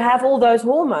with, you have all those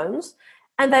hormones,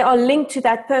 and they are linked to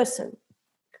that person.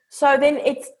 So then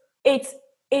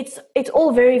it's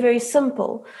all very, very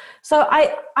simple. So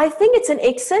I think it's an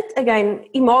exit. Again,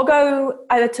 imago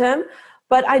a term,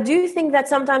 but I do think that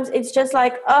sometimes it's just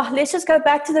like, let's just go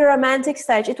back to the romantic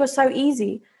stage. It was so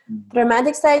easy. The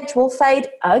romantic stage will fade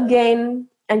again,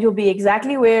 and you'll be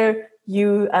exactly where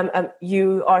you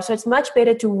are. So it's much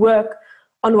better to work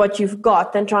on what you've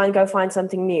got than try and go find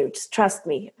something new. Just trust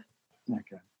me.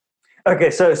 Okay.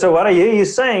 So what I hear you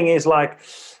saying is like,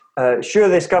 sure,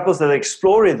 there's couples that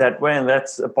explore it that way, and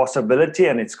that's a possibility,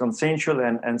 and it's consensual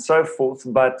and so forth.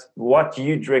 But what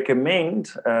you'd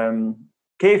recommend,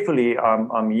 carefully,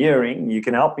 I'm hearing, you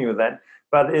can help me with that,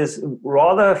 but is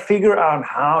rather figure out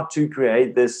how to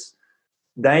create this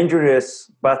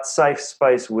dangerous but safe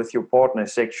space with your partner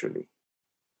sexually.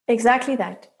 Exactly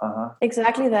that.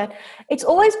 Exactly that. It's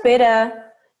always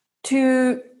better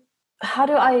to, how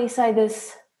do I say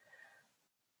this?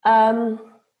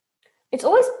 It's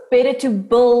always better to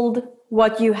build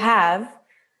what you have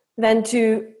than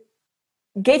to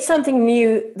get something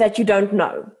new that you don't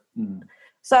know.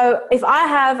 So if I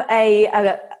have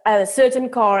a certain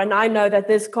car and I know that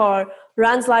this car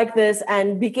runs like this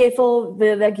and be careful,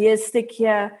 the gears stick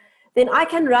here, then I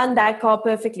can run that car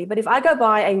perfectly. But if I go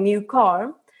buy a new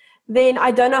car, then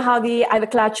I don't know how the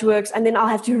clutch works, and then I'll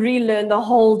have to relearn the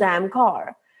whole damn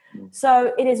car.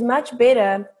 So it is much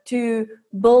better to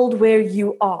build where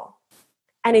you are.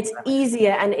 And it's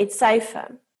easier and it's safer.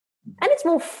 And it's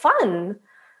more fun.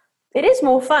 It is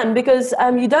more fun because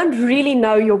you don't really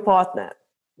know your partner.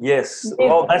 Yes.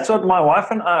 Well, that's what my wife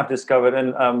and I have discovered.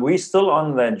 And we're still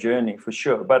on that journey for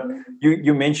sure. But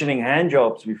you're mentioning hand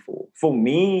jobs before. For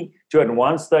me to at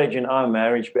one stage in our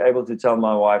marriage be able to tell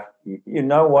my wife, you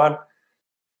know what?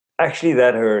 Actually,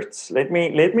 that hurts. Let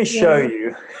me show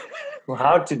you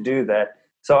how to do that.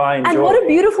 So I enjoyed. And what a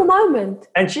beautiful moment.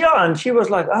 And she was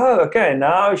like, oh, okay,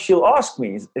 now she'll ask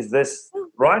me, is this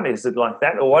right? Is it like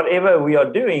that? Or whatever we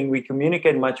are doing, we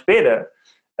communicate much better.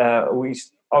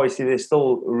 Obviously, there's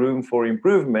still room for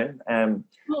improvement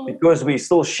because we're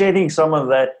still shedding some of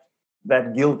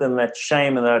that guilt and that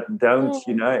shame and that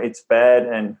it's bad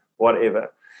and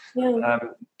whatever. Yeah.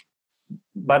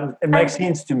 But it makes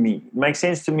sense to me. It makes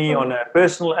sense to me on a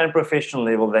personal and professional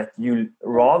level that you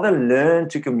rather learn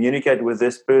to communicate with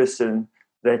this person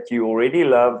that you already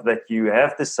love, that you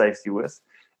have the safety with.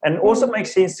 And also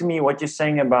makes sense to me what you're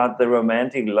saying about the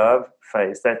romantic love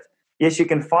phase, that yes, you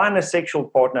can find a sexual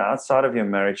partner outside of your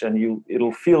marriage, and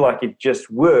it'll feel like it just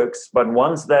works. But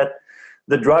once that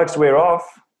the drugs wear off,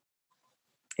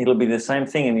 it'll be the same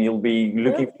thing, and you'll be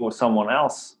looking for someone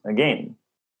else again.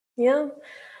 Yeah,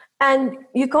 and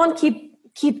you can't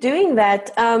keep doing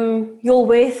that. You'll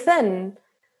wear thin.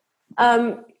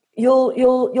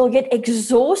 You'll get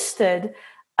exhausted.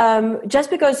 Just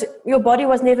because your body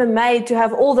was never made to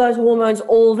have all those hormones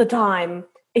all the time.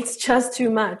 It's just too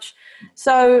much.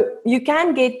 So you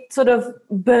can get sort of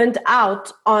burnt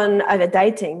out on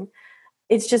dating.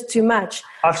 It's just too much.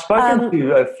 I've spoken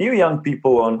to a few young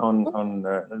people on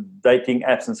dating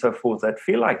apps and so forth that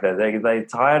feel like that. They're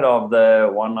tired of the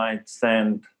one-night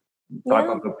stand type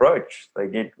of approach. They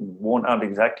get worn out.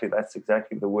 That's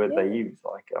exactly the word they use.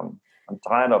 Like, I'm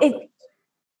tired of it.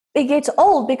 It gets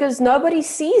old because nobody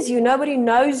sees you, nobody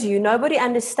knows you, nobody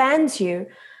understands you,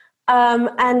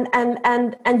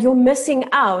 and you're missing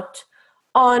out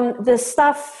on the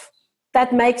stuff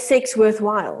that makes sex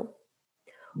worthwhile.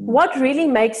 What really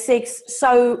makes sex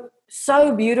so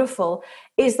beautiful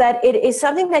is that it is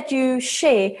something that you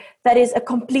share that is a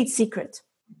complete secret.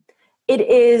 It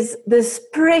is this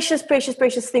precious, precious,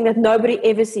 precious thing that nobody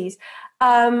ever sees.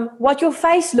 What your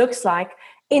face looks like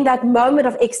in that moment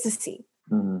of ecstasy.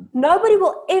 Mm-hmm. Nobody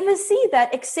will ever see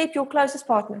that except your closest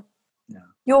partner,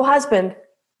 your husband,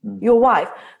 your wife.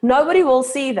 Nobody will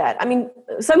see that. I mean,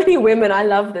 so many women, I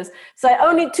love this. So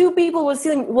only 2 people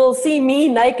will see me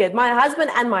naked, my husband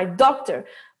and my doctor,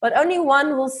 but only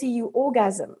one will see you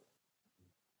orgasm.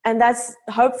 And that's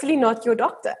hopefully not your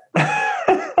doctor.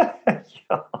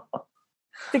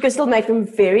 Because it'll make them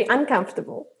very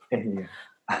uncomfortable.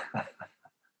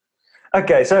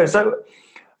 Okay, so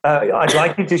I'd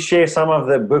like you to share some of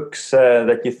the books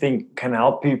that you think can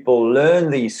help people learn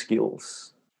these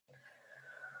skills.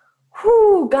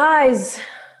 Whew, guys,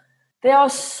 there are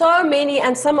so many,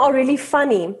 and some are really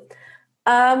funny.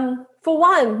 For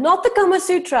one, not the Kama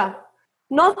Sutra.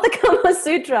 Not the Kama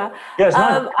Sutra.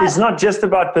 Yeah, it's not just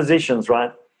about positions,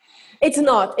 right? It's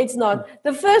not.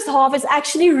 The first half is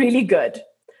actually really good.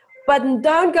 But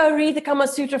don't go read the Kama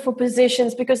Sutra for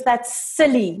positions because that's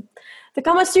silly. The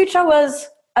Kama Sutra was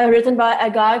written by a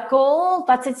guy called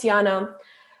Vatsyayana,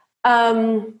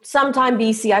 sometime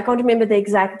BC. I can't remember the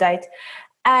exact date.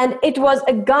 And it was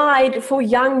a guide for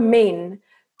young men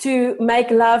to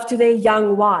make love to their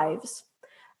young wives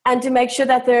and to make sure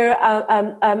that they're,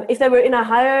 if they were in a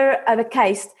higher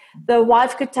caste, the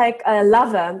wife could take a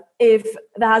lover if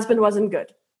the husband wasn't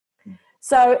good.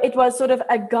 So it was sort of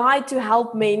a guide to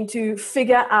help men to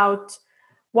figure out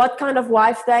what kind of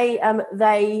wife they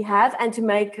have and to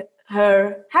make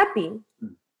her happy.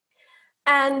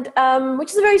 And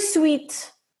which is a very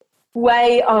sweet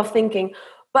way of thinking.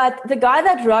 But the guy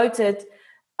that wrote it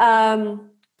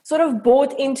sort of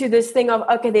bought into this thing of,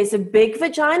 okay, there's a big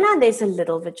vagina and there's a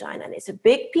little vagina. And there's a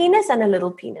big penis and a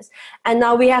little penis. And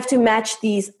now we have to match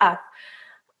these up.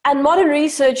 And modern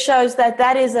research shows that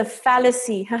that is a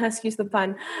fallacy. Excuse the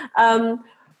pun.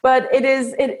 But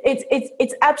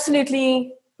it's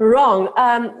absolutely wrong.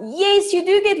 Yes, you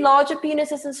do get larger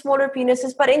penises and smaller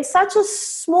penises, but in such a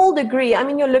small degree. I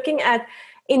mean, you're looking at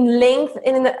in length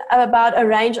in about a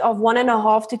range of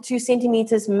 1.5 to 2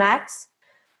 centimeters max.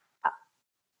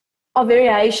 Of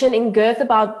variation in girth,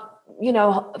 about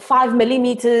 5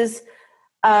 millimeters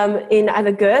in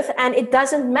the girth, and it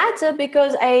doesn't matter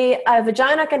because a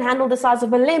vagina can handle the size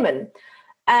of a lemon,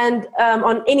 and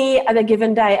on any other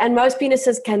given day, and most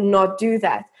penises cannot do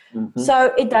that. Mm-hmm.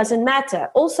 So it doesn't matter.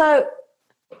 Also,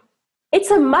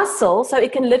 it's a muscle, so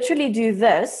it can literally do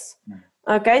this.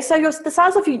 Okay, so the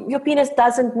size of your penis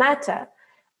doesn't matter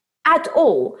at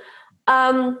all.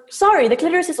 Sorry, the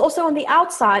clitoris is also on the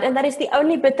outside, and that is the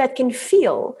only bit that can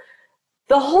feel.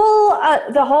 The whole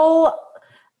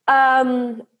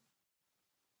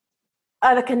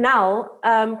the canal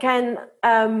can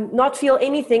not feel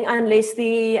anything unless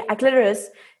the clitoris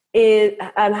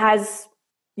has,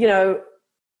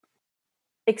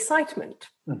 excitement,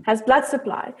 has blood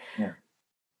supply. Yeah.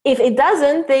 If it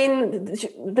doesn't, then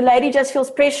the lady just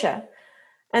feels pressure,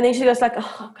 and then she goes like,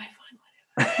 "Oh, okay, fine,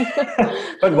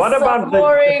 But what about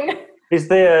boring? Is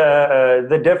there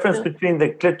the difference between the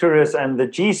clitoris and the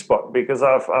G-spot? Because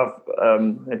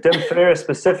Tim Ferriss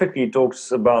specifically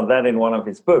talks about that in one of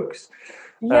his books.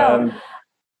 Yeah.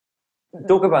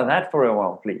 Talk about that for a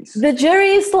while, please. The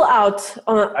jury is still out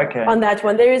on that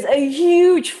one. There is a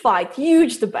huge fight,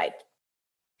 huge debate.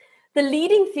 The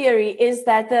leading theory is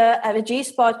that the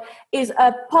G-spot is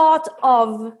a part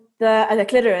of the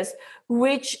clitoris,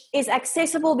 which is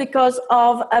accessible because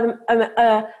of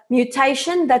a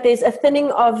mutation that there's a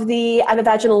thinning of the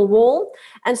vaginal wall.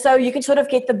 And so you can sort of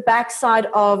get the backside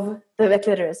of the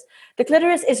clitoris. The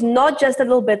clitoris is not just a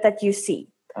little bit that you see.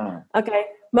 Okay.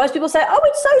 Most people say, oh,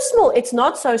 it's so small. It's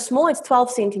not so small. It's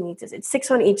 12 centimeters. It's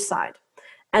 6 on each side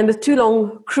and with 2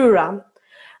 long crura.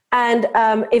 And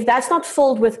if that's not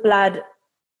filled with blood,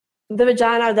 the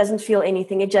vagina doesn't feel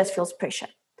anything. It just feels pressure.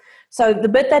 So the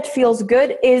bit that feels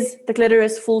good is the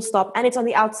clitoris, full stop, and it's on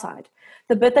the outside.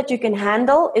 The bit that you can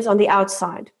handle is on the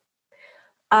outside.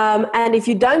 And if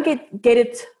you don't get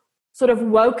it sort of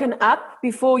woken up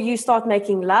before you start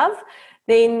making love,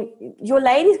 then your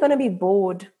lady's going to be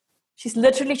bored. She's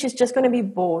just going to be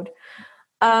bored.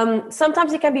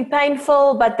 Sometimes it can be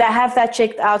painful, but they have that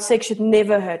checked out. Sex should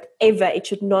never hurt, ever. It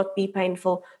should not be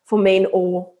painful for men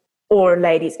or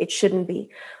ladies. It shouldn't be.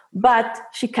 But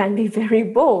she can be very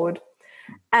bored.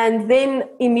 And then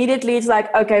immediately it's like,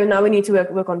 okay, now we need to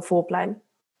work on foreplay.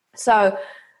 So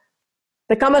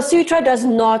the Kama Sutra does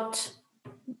not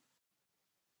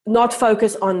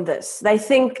focus on this. They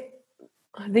think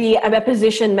the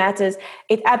position matters.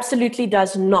 It absolutely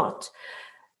does not.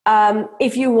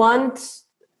 If you want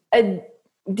a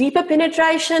deeper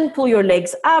penetration, pull your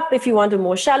legs up. If you want a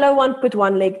more shallow one, put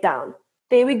one leg down.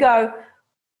 There we go.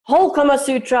 Whole Kama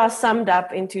Sutra summed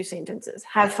up in 2 sentences.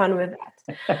 Have fun with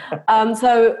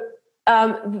that.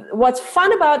 What's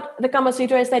fun about the Kama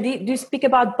Sutra is they do speak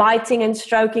about biting and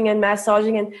stroking and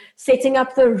massaging and setting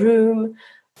up the room.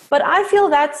 But I feel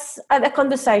that's a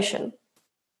conversation.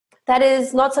 That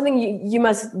is not something you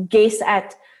must guess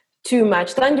at too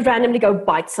much. Don't randomly go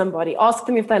bite somebody. Ask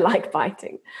them if they like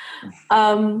biting.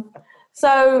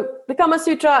 So the Kama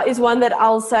Sutra is one that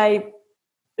I'll say,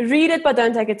 read it, but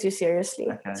don't take it too seriously.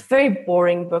 Okay. It's a very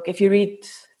boring book. If you read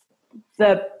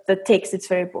the text, it's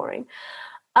very boring.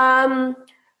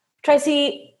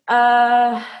 Tracy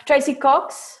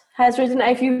Cox has written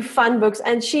a few fun books,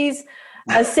 and she's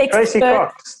a sex Tracy expert.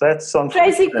 Cox, that's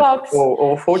Tracy Cox.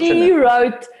 Or fortunate. She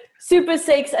wrote Super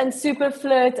Sex and Super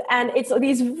Flirt, and it's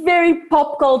these very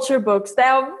pop culture books. They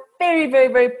are very, very,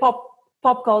 very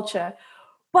pop culture,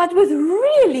 but with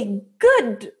really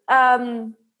good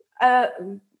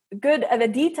the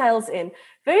details in.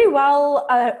 Very well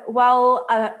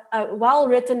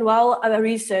written, well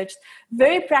researched,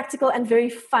 very practical and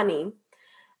very funny,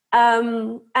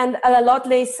 and a lot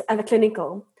less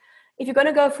clinical. If you're going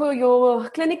to go for your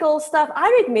clinical stuff, I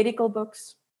read medical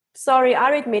books. I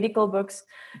read medical books.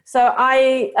 So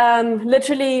I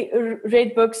literally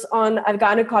read books on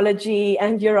gynecology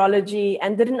and urology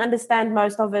and didn't understand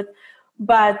most of it.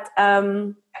 But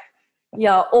always.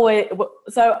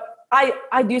 So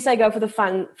I do say go for the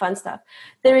fun stuff.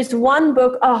 There is one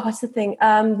book. Oh, what's the thing?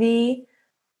 The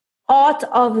Art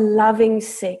of Loving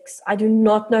Sex. I do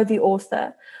not know the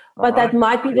author, but that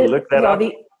might be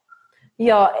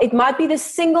it might be the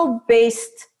single best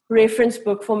reference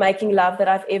book for making love that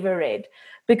I've ever read,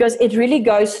 because it really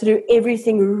goes through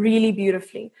everything really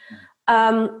beautifully.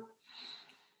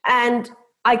 And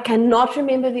I cannot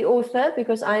remember the author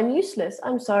because I am useless.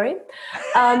 I'm sorry.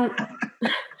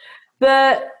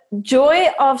 The Joy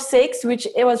of Sex, which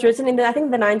it was written in I think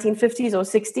the 1950s or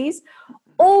 60s,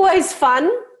 always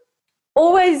fun,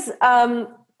 always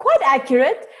quite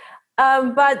accurate,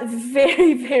 but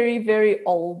very, very, very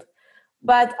old.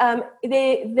 But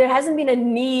there hasn't been a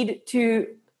need to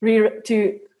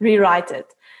rewrite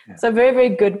it. Yeah. So very, very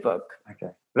good book.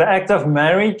 Okay. The Act of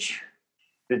Marriage.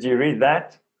 Did you read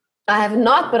that? I have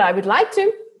not, but I would like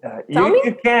to.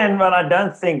 You can, but I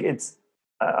don't think it's.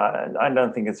 I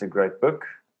don't think it's a great book.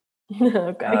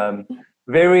 Okay.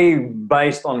 Very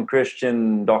based on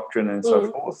Christian doctrine and so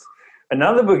forth.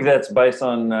 Another book that's based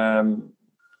on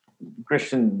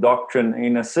Christian doctrine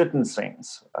in a certain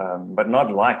sense, but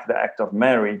not like the Act of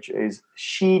Marriage, is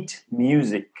Sheet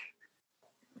Music.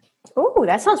 Oh,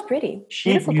 that sounds pretty.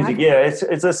 Sheet Beautiful Music, title. Yeah.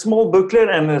 It's a small booklet,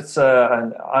 and it's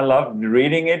I loved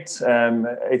reading it.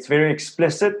 It's very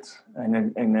explicit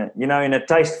and in a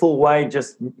tasteful way,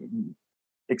 just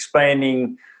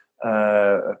explaining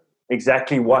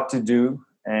exactly what to do,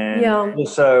 and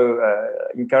also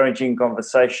encouraging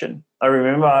conversation. I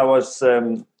remember I was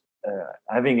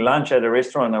having lunch at a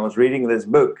restaurant. I was reading this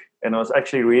book, and I was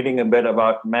actually reading a bit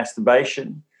about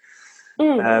masturbation.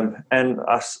 And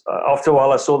after a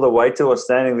while, I saw the waiter was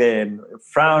standing there and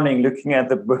frowning, looking at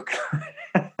the book.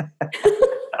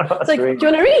 It's like, do you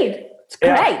want to read? It's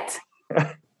great.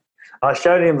 Yeah. I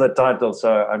showed him the title,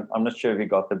 so I'm not sure if he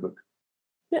got the book.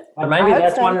 Yeah, but maybe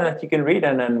that's one that you can read,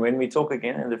 and then when we talk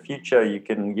again in the future, you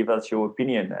can give us your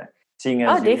opinion. Seeing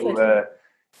as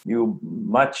you're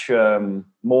much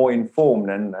more informed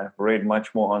and have read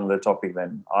much more on the topic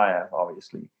than I have,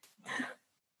 obviously.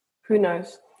 Who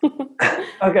knows?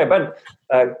 Okay, but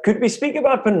could we speak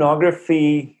about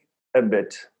pornography a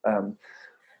bit?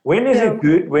 When is it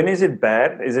good? When is it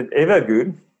bad? Is it ever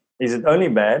good? Is it only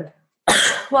bad?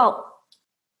 Well,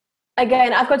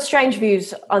 again, I've got strange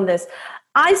views on this.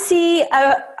 I see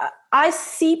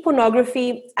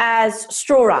pornography as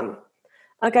straw rum.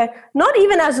 Okay, not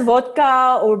even as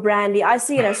vodka or brandy. I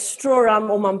see it as straw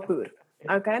rum or mampoer.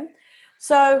 Okay,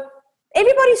 so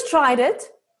everybody's tried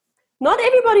it. Not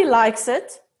everybody likes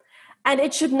it, and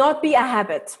it should not be a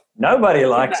habit. Nobody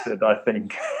likes it, I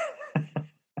think.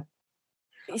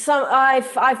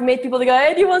 I've met people that go,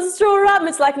 "Hey, do you want to straw rum?"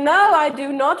 It's like, no, I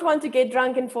do not want to get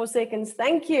drunk in 4 seconds.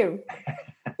 Thank you.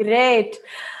 Great.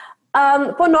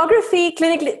 Pornography,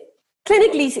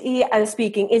 clinically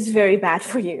speaking, is very bad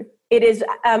for you. It is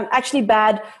actually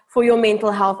bad for your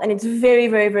mental health, and it's very,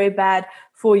 very, very bad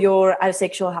for your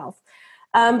sexual health.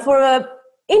 For an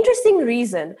interesting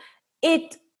reason,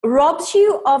 it robs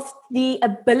you of the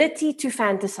ability to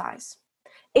fantasize.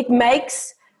 It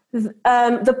makes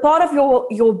the part of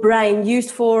your brain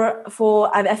used for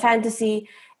a fantasy,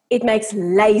 it makes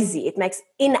lazy, it makes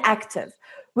inactive,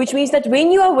 which means that when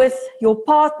you are with your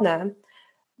partner,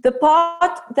 the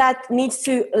part that needs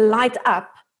to light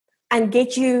up and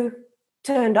get you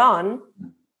turned on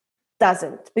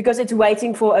doesn't, because it's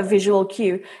waiting for a visual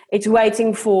cue. It's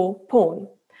waiting for porn.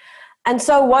 And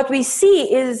so what we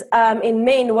see is in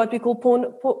men what we call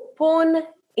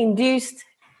porn-induced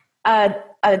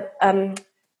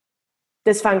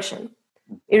dysfunction,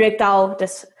 erectile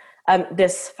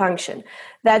dysfunction.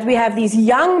 That we have these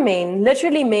young men,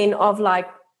 literally men of like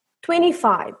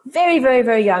 25, very, very,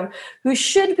 very young, who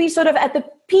should be sort of at the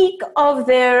peak of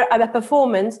their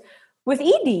performance with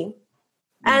ED.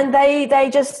 And they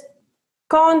just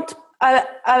can't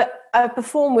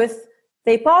perform with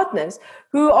their partners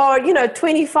who are,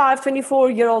 25,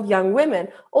 24-year-old young women,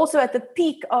 also at the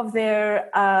peak of their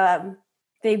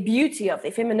beauty, of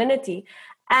their femininity,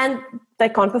 and they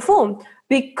can't perform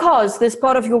because this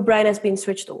part of your brain has been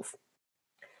switched off.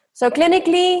 So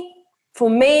clinically, for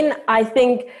men, I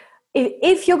think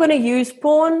if you're going to use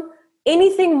porn,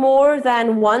 anything more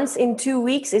than once in 2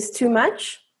 weeks is too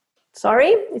much. Sorry,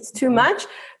 it's too much,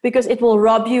 because it will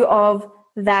rob you of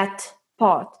that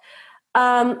part.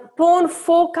 Porn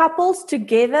for couples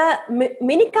together,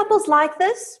 many couples like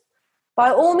this. By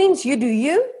all means, you do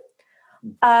you.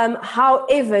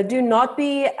 However, do not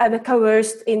be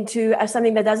coerced into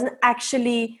something that doesn't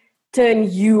actually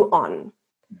turn you on.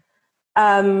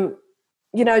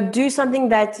 Do something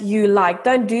that you like.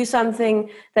 Don't do something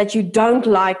that you don't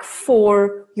like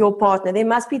for your partner. There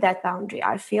must be that boundary,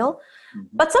 I feel.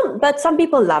 Mm-hmm. But some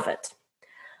people love it.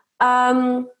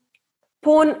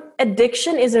 Porn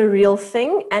addiction is a real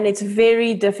thing, and it's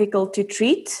very difficult to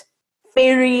treat.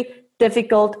 Very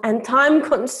difficult and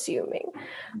time-consuming.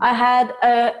 I had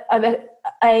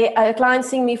a client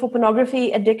seeing me for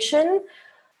pornography addiction,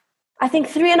 I think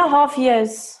 3.5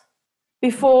 years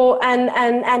before,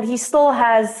 and he still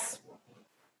has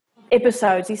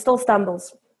episodes. He still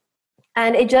stumbles,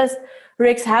 and it just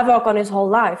wreaks havoc on his whole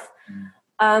life.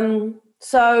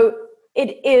 So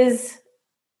it is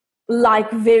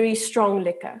like very strong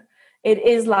liquor. It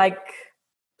is like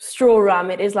straw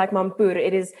rum. It is like mampoer.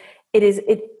 It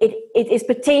is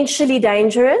potentially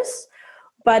dangerous,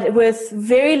 but with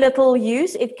very little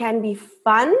use, it can be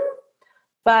fun.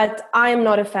 But I am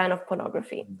not a fan of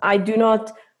pornography. I do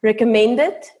not recommend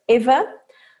it ever.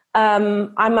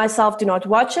 I myself do not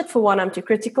watch it. For one, I'm too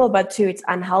critical, but two, it's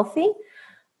unhealthy.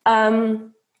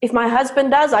 If my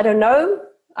husband does, I don't know.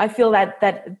 I feel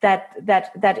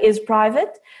that is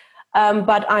private,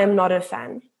 but I am not a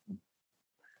fan.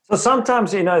 So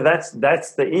sometimes,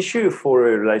 that's the issue for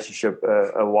a relationship.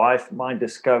 A wife might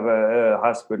discover her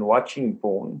husband watching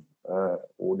porn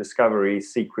or discover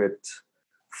his secret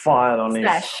file on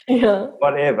Slash. his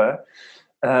whatever.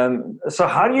 So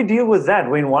how do you deal with that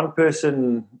when one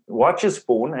person watches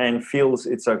porn and feels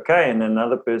it's okay and the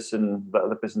other person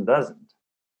doesn't?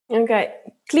 Okay.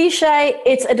 Cliche,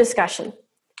 it's a discussion.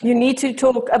 You need to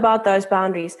talk about those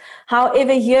boundaries.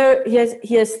 However,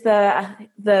 here's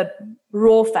the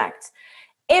raw facts.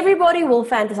 Everybody will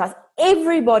fantasize.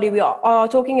 Everybody, we are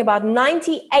talking about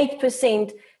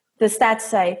 98%, the stats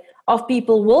say, of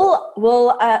people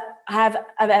will have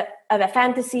a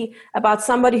fantasy about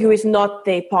somebody who is not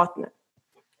their partner.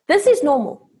 This is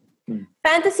normal.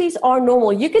 Fantasies are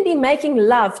normal. You can be making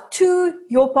love to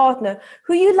your partner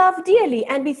who you love dearly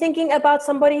and be thinking about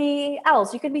somebody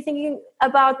else. You could be thinking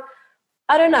about,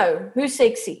 I don't know, who's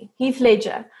sexy? Heath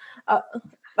Ledger.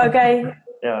 Okay.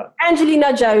 Yeah.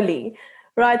 Angelina Jolie,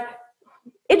 right?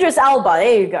 Idris Elba,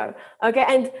 there you go. Okay,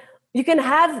 and you can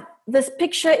have this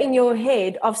picture in your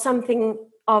head of something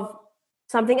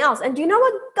else. And you know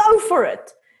what? Go for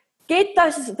it. Get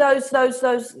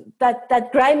that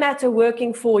gray matter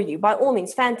working for you. By all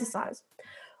means, fantasize.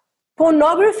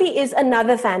 Pornography is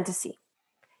another fantasy.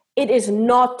 It is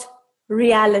not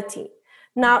reality.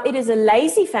 Now, it is a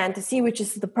lazy fantasy, which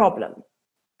is the problem.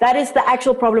 That is the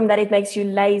actual problem, that it makes you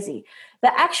lazy.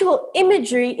 The actual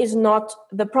imagery is not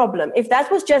the problem. If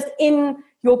that was just in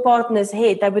your partner's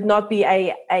head, that would not be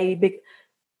a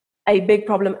big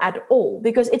problem at all,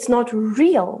 because it's not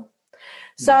real.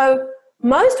 So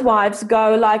most wives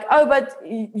go like, oh, but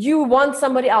you want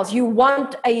somebody else. You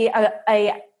want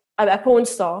a porn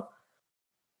star.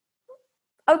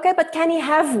 Okay, but can he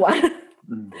have one?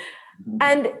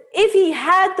 And if he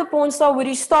had the porn star, would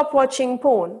he stop watching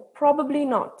porn? Probably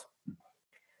not.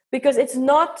 Because it's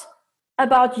not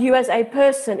about you as a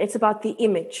person, it's about the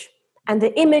image. And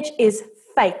the image is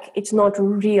fake, it's not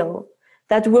real.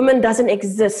 That woman doesn't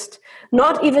exist.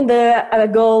 Not even the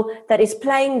girl that is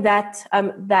playing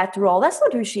that role. That's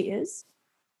not who she is.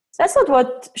 That's not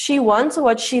what she wants or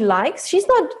what she likes. She's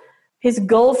not his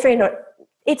girlfriend.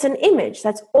 It's an image,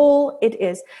 that's all it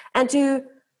is. And to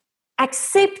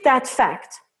accept that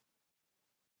fact.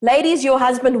 Ladies, your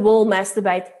husband will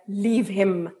masturbate. Leave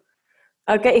him.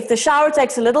 Okay, if the shower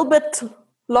takes a little bit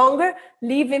longer,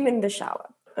 leave him in the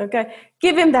shower. Okay,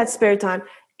 give him that spare time.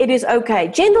 It is okay.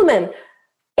 Gentlemen,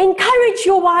 encourage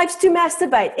your wives to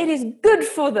masturbate. It is good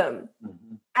for them.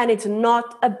 And it's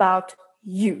not about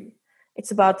you. It's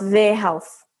about their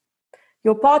health.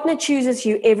 Your partner chooses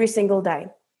you every single day.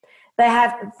 They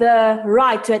have the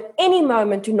right to at any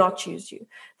moment to not choose you.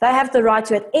 They have the right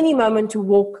to at any moment to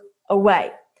walk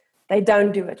away. They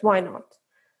don't do it. Why not?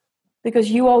 Because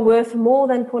you are worth more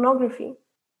than pornography.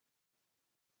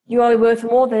 You are worth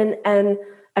more than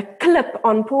a clip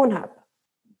on Pornhub.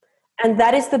 And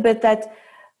that is the bit that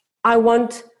I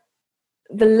want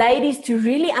the ladies to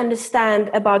really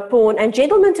understand about porn, and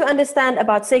gentlemen to understand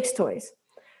about sex toys.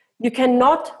 You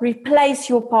cannot replace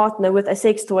your partner with a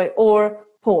sex toy or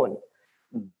porn.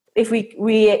 If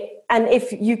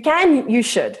if you can, you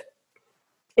should.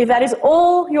 If that is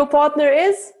all your partner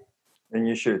is, then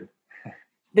you should.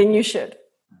 Then you should.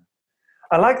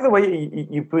 I like the way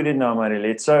you put it now,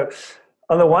 Marilet. So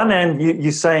on the one hand,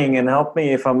 you're saying, and help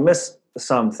me if I missed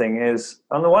something, is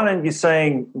on the one hand, you're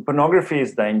saying pornography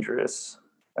is dangerous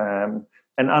and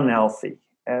unhealthy,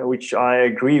 which I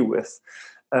agree with,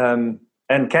 and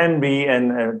can be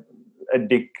an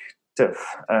addictive.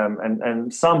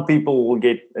 And some people will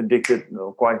get addicted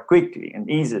quite quickly and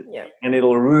easily, and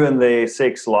it'll ruin their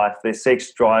sex life, their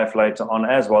sex drive later on,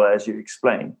 as well, as you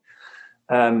explained.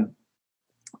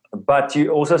 But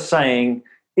you're also saying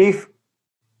if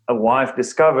a wife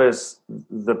discovers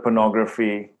the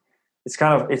pornography,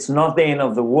 it's not the end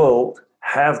of the world.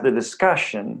 Have the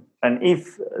discussion, and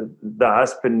if the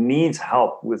husband needs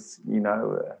help with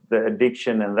the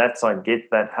addiction and that side, get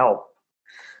that help.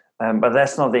 But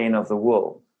that's not the end of the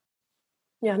world.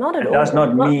 Yeah, not at all. It does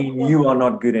not mean you are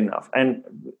not good enough. And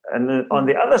on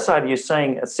the other side, you're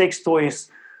saying sex toys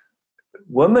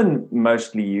women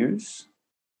mostly use.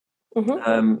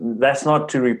 That's not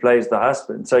to replace the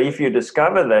husband. So if you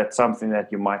discover that something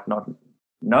that you might not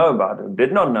know about or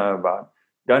did not know about,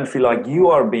 don't feel like you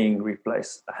are being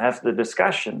replaced. Have the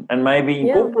discussion and maybe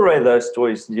incorporate those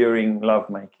toys during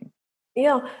lovemaking.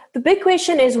 Yeah, the big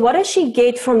question is, what does she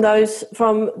get from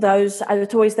those other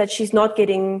toys that she's not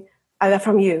getting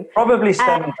from you? Probably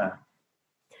stamina.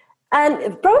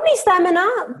 And probably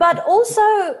stamina, but also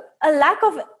a lack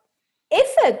of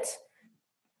effort.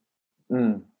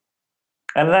 And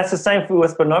that's the same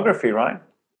with pornography, right?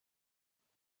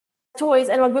 Toys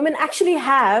and what women actually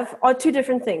have are two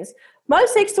different things.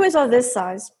 Most sex toys are this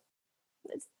size.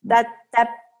 It's that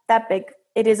big.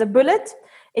 It is a bullet.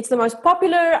 It's the most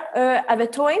popular of a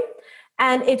toy,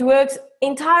 and it works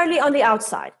entirely on the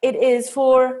outside. It is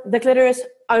for the clitoris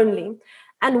only.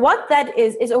 And what that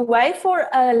is a way for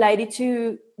a lady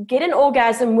to get an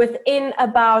orgasm within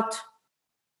about,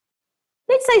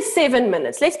 let's say 7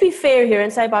 minutes. Let's be fair here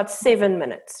and say about 7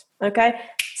 minutes. Okay?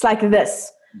 It's like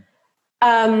this.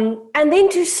 And then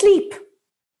to sleep.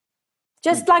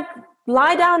 Just like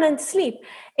lie down and sleep.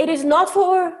 It is not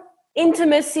for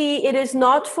intimacy. It is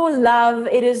not for love.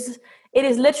 It is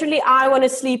literally, I want to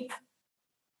sleep.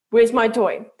 Where's my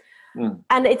toy?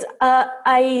 And it's a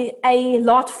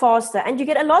lot faster. And you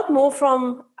get a lot more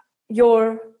from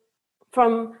your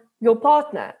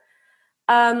partner.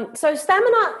 So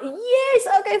stamina, yes,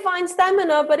 okay, fine,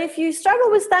 stamina. But if you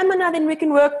struggle with stamina, then we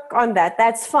can work on that.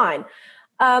 That's fine.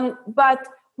 But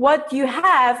what you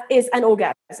have is an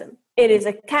orgasm. It is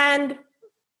a canned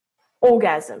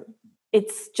orgasm.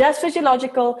 It's just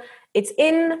physiological. It's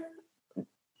in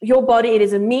your body. It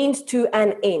is a means to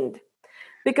an end.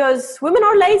 Because women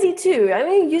are lazy too. I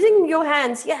mean, using your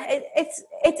hands, it's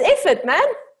effort, man.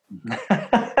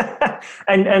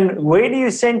 And where do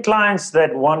you send clients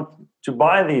that want to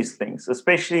buy these things,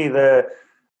 especially the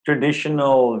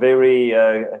traditional, very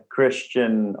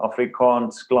Christian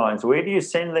Afrikaans clients? Where do you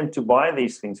send them to buy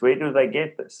these things? Where do they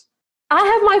get this? I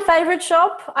have my favorite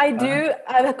shop. I do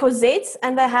Cosette's,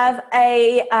 and they have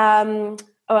a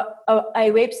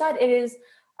website. It is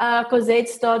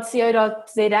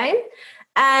cosettes.co.za,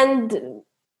 and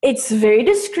it's very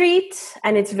discreet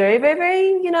and it's very, very,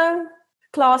 very,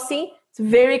 classy. It's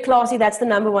very classy. That's the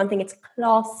number one thing. It's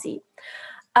classy.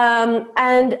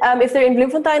 And if they're in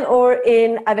Bloemfontein or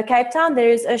in Cape Town, there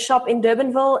is a shop in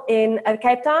Durbanville in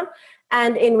Cape Town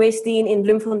and in Westdene in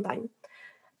Bloemfontein.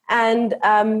 And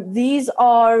these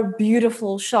are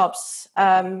beautiful shops,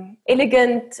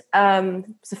 elegant,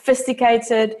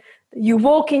 sophisticated. You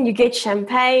walk in, you get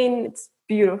champagne. It's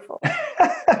beautiful.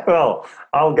 Well,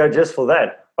 I'll go just for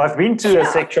that. I've been to a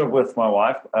sex shop with my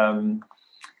wife.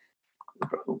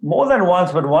 More than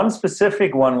once, but one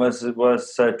specific one was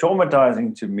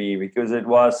traumatizing to me because it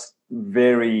was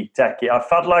very tacky. I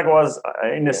felt like I was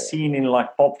in a scene in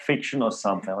like Pulp Fiction or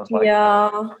something. I was like,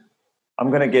 I'm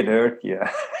going to get hurt here.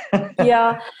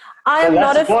 Yeah, I am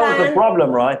not a fan. That's part of the problem,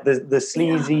 right? The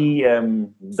sleazy,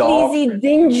 dark. Sleazy,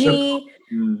 dingy,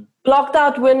 blocked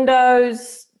out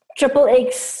windows, triple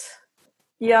X.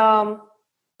 Yeah.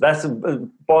 That's a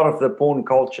part of the porn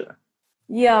culture.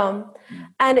 Yeah,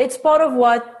 and it's part of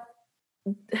what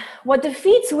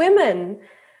defeats women.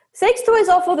 Sex toys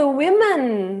are for the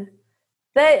women.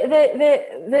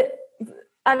 The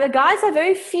guys have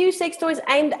very few sex toys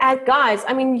aimed at guys.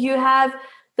 I mean, you have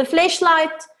the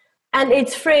fleshlight and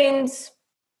its friends,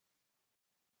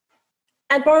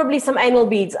 and probably some anal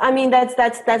beads. I mean, that's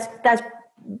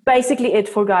basically it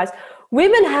for guys.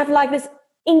 Women have like this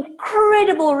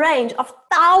incredible range of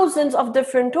thousands of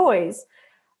different toys.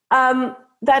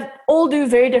 That all do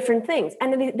very different things,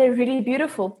 and they're really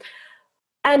beautiful.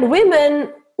 And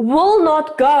women will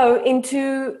not go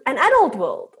into an adult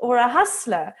world or a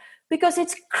hustler because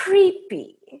it's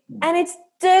creepy and it's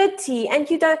dirty, and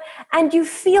you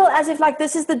feel as if like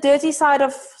this is the dirty side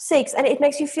of sex, and it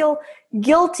makes you feel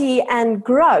guilty and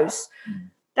gross.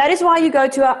 That is why you go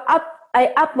to a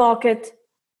upmarket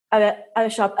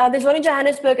shop. There's one in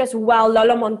Johannesburg as well,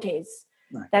 Lola Montez.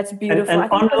 That's beautiful. And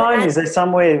online, is there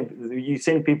somewhere you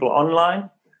send people online?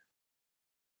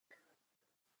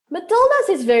 Matilda's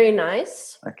is very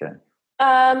nice. Okay.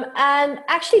 And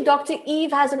actually, Dr.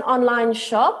 Eve has an online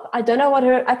shop. I don't know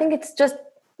I think it's just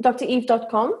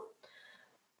dreve.com.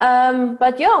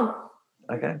 But yeah.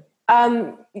 Okay.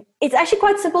 It's actually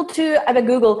quite simple to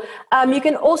Google. You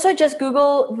can also just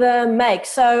Google the make.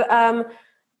 So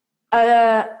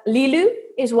Lilu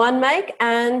is one make,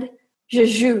 and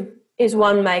Jeju is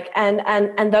one make,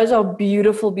 and those are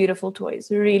beautiful, beautiful toys.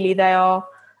 Really, they are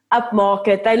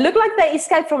upmarket. They look like they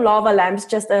escaped from lava lamps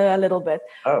just a little bit,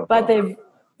 but they're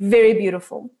very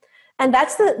beautiful. And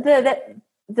that's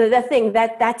the thing,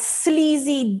 that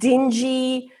sleazy,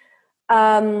 dingy.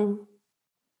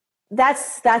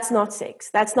 That's not sex.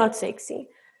 That's not sexy.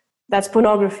 That's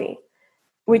pornography,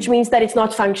 which means that it's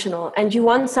not functional. And you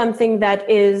want something that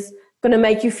is going to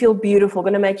make you feel beautiful,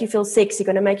 going to make you feel sexy,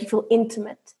 going to make you feel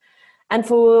intimate. And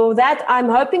for that, I'm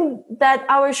hoping that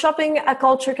our shopping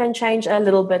culture can change a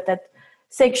little bit, that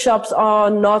sex shops are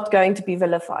not going to be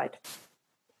vilified.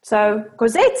 So,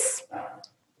 Cosette's.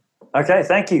 Okay,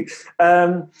 thank you.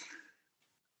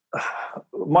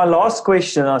 My last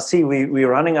question, I see we're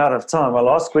running out of time. My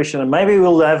last question, and maybe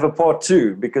we'll have a part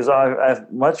two, because I have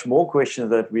much more questions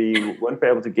that we won't be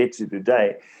able to get to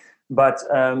today. But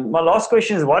my last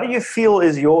question is, what do you feel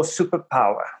is your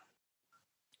superpower?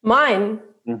 Mine?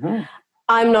 Mm-hmm.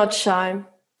 I'm not shy.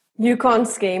 You can't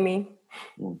scare me.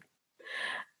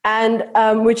 And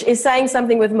which is saying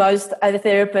something with most other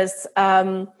therapists.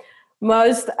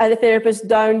 Most other therapists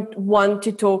don't want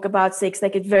to talk about sex. They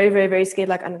get very, very, very scared.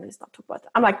 Like, I don't know, let's not talk about that.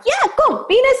 I'm like, yeah, come,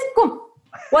 penis, come.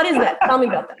 What is that? Tell me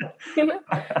about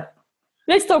that.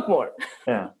 Let's talk more.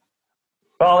 Yeah.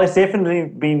 Well, it's definitely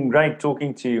been great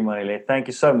talking to you, Maile. Thank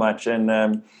you so much.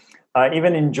 And I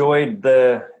even enjoyed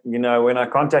when I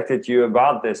contacted you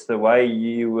about this, the way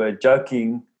you were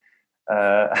joking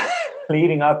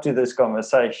leading up to this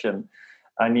conversation.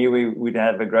 I knew we'd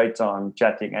have a great time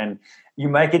chatting, and you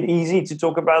make it easy to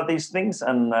talk about these things,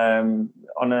 and in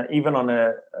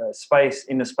a space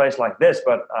like this.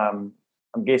 But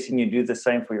I'm guessing you do the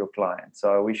same for your clients.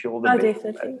 So I wish you all the best.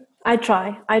 Definitely. I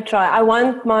try. I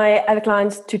want my other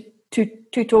clients to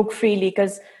talk freely,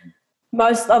 because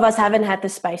most of us haven't had the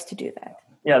space to do that.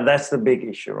 Yeah, that's the big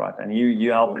issue, right? And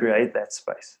you help create that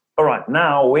space. All right.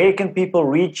 Now, where can people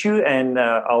reach you? And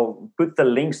I'll put the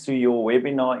links to your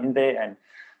webinar in there. And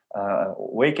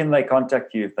where can they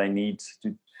contact you if they need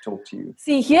to talk to you?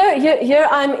 See, here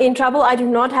I'm in trouble. I do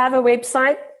not have a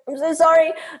website. I'm so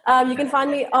sorry. You can find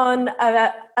me on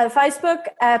Facebook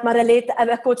at Marilet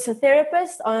Kotse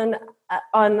Therapist on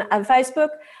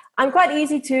Facebook. I'm quite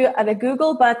easy to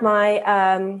Google, but my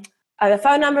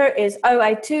phone number is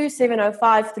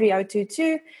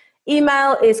 082-705-3022.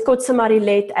 Email is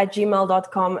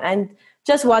kotsemarilet@gmail.com, and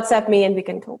just WhatsApp me and we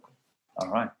can talk. All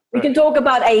right. We can talk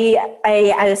about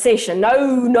a session.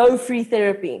 No free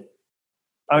therapy.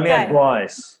 Only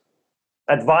advice.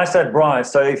 Advice.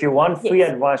 So if you want free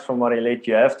advice from Marilet,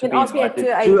 you have to be invited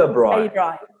to a bride.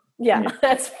 Yeah,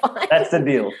 that's fine. That's the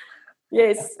deal.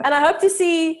 Yes. And I hope to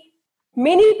see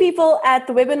many people at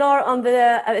the webinar on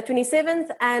the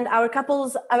 27th and our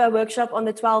couples workshop on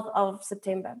the 12th of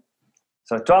September.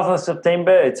 So 12th of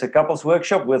September, it's a couples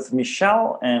workshop with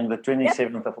Michelle, and the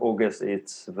 27th of August,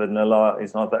 it's vanilla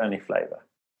is not the only flavor.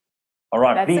 All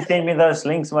right, please send me those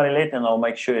links, Marilet, and I'll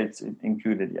make sure it's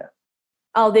included here.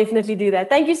 I'll definitely do that.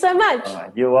 Thank you so much. All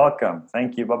right, you're welcome.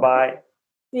 Thank you. Bye-bye.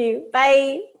 See you.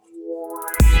 Bye.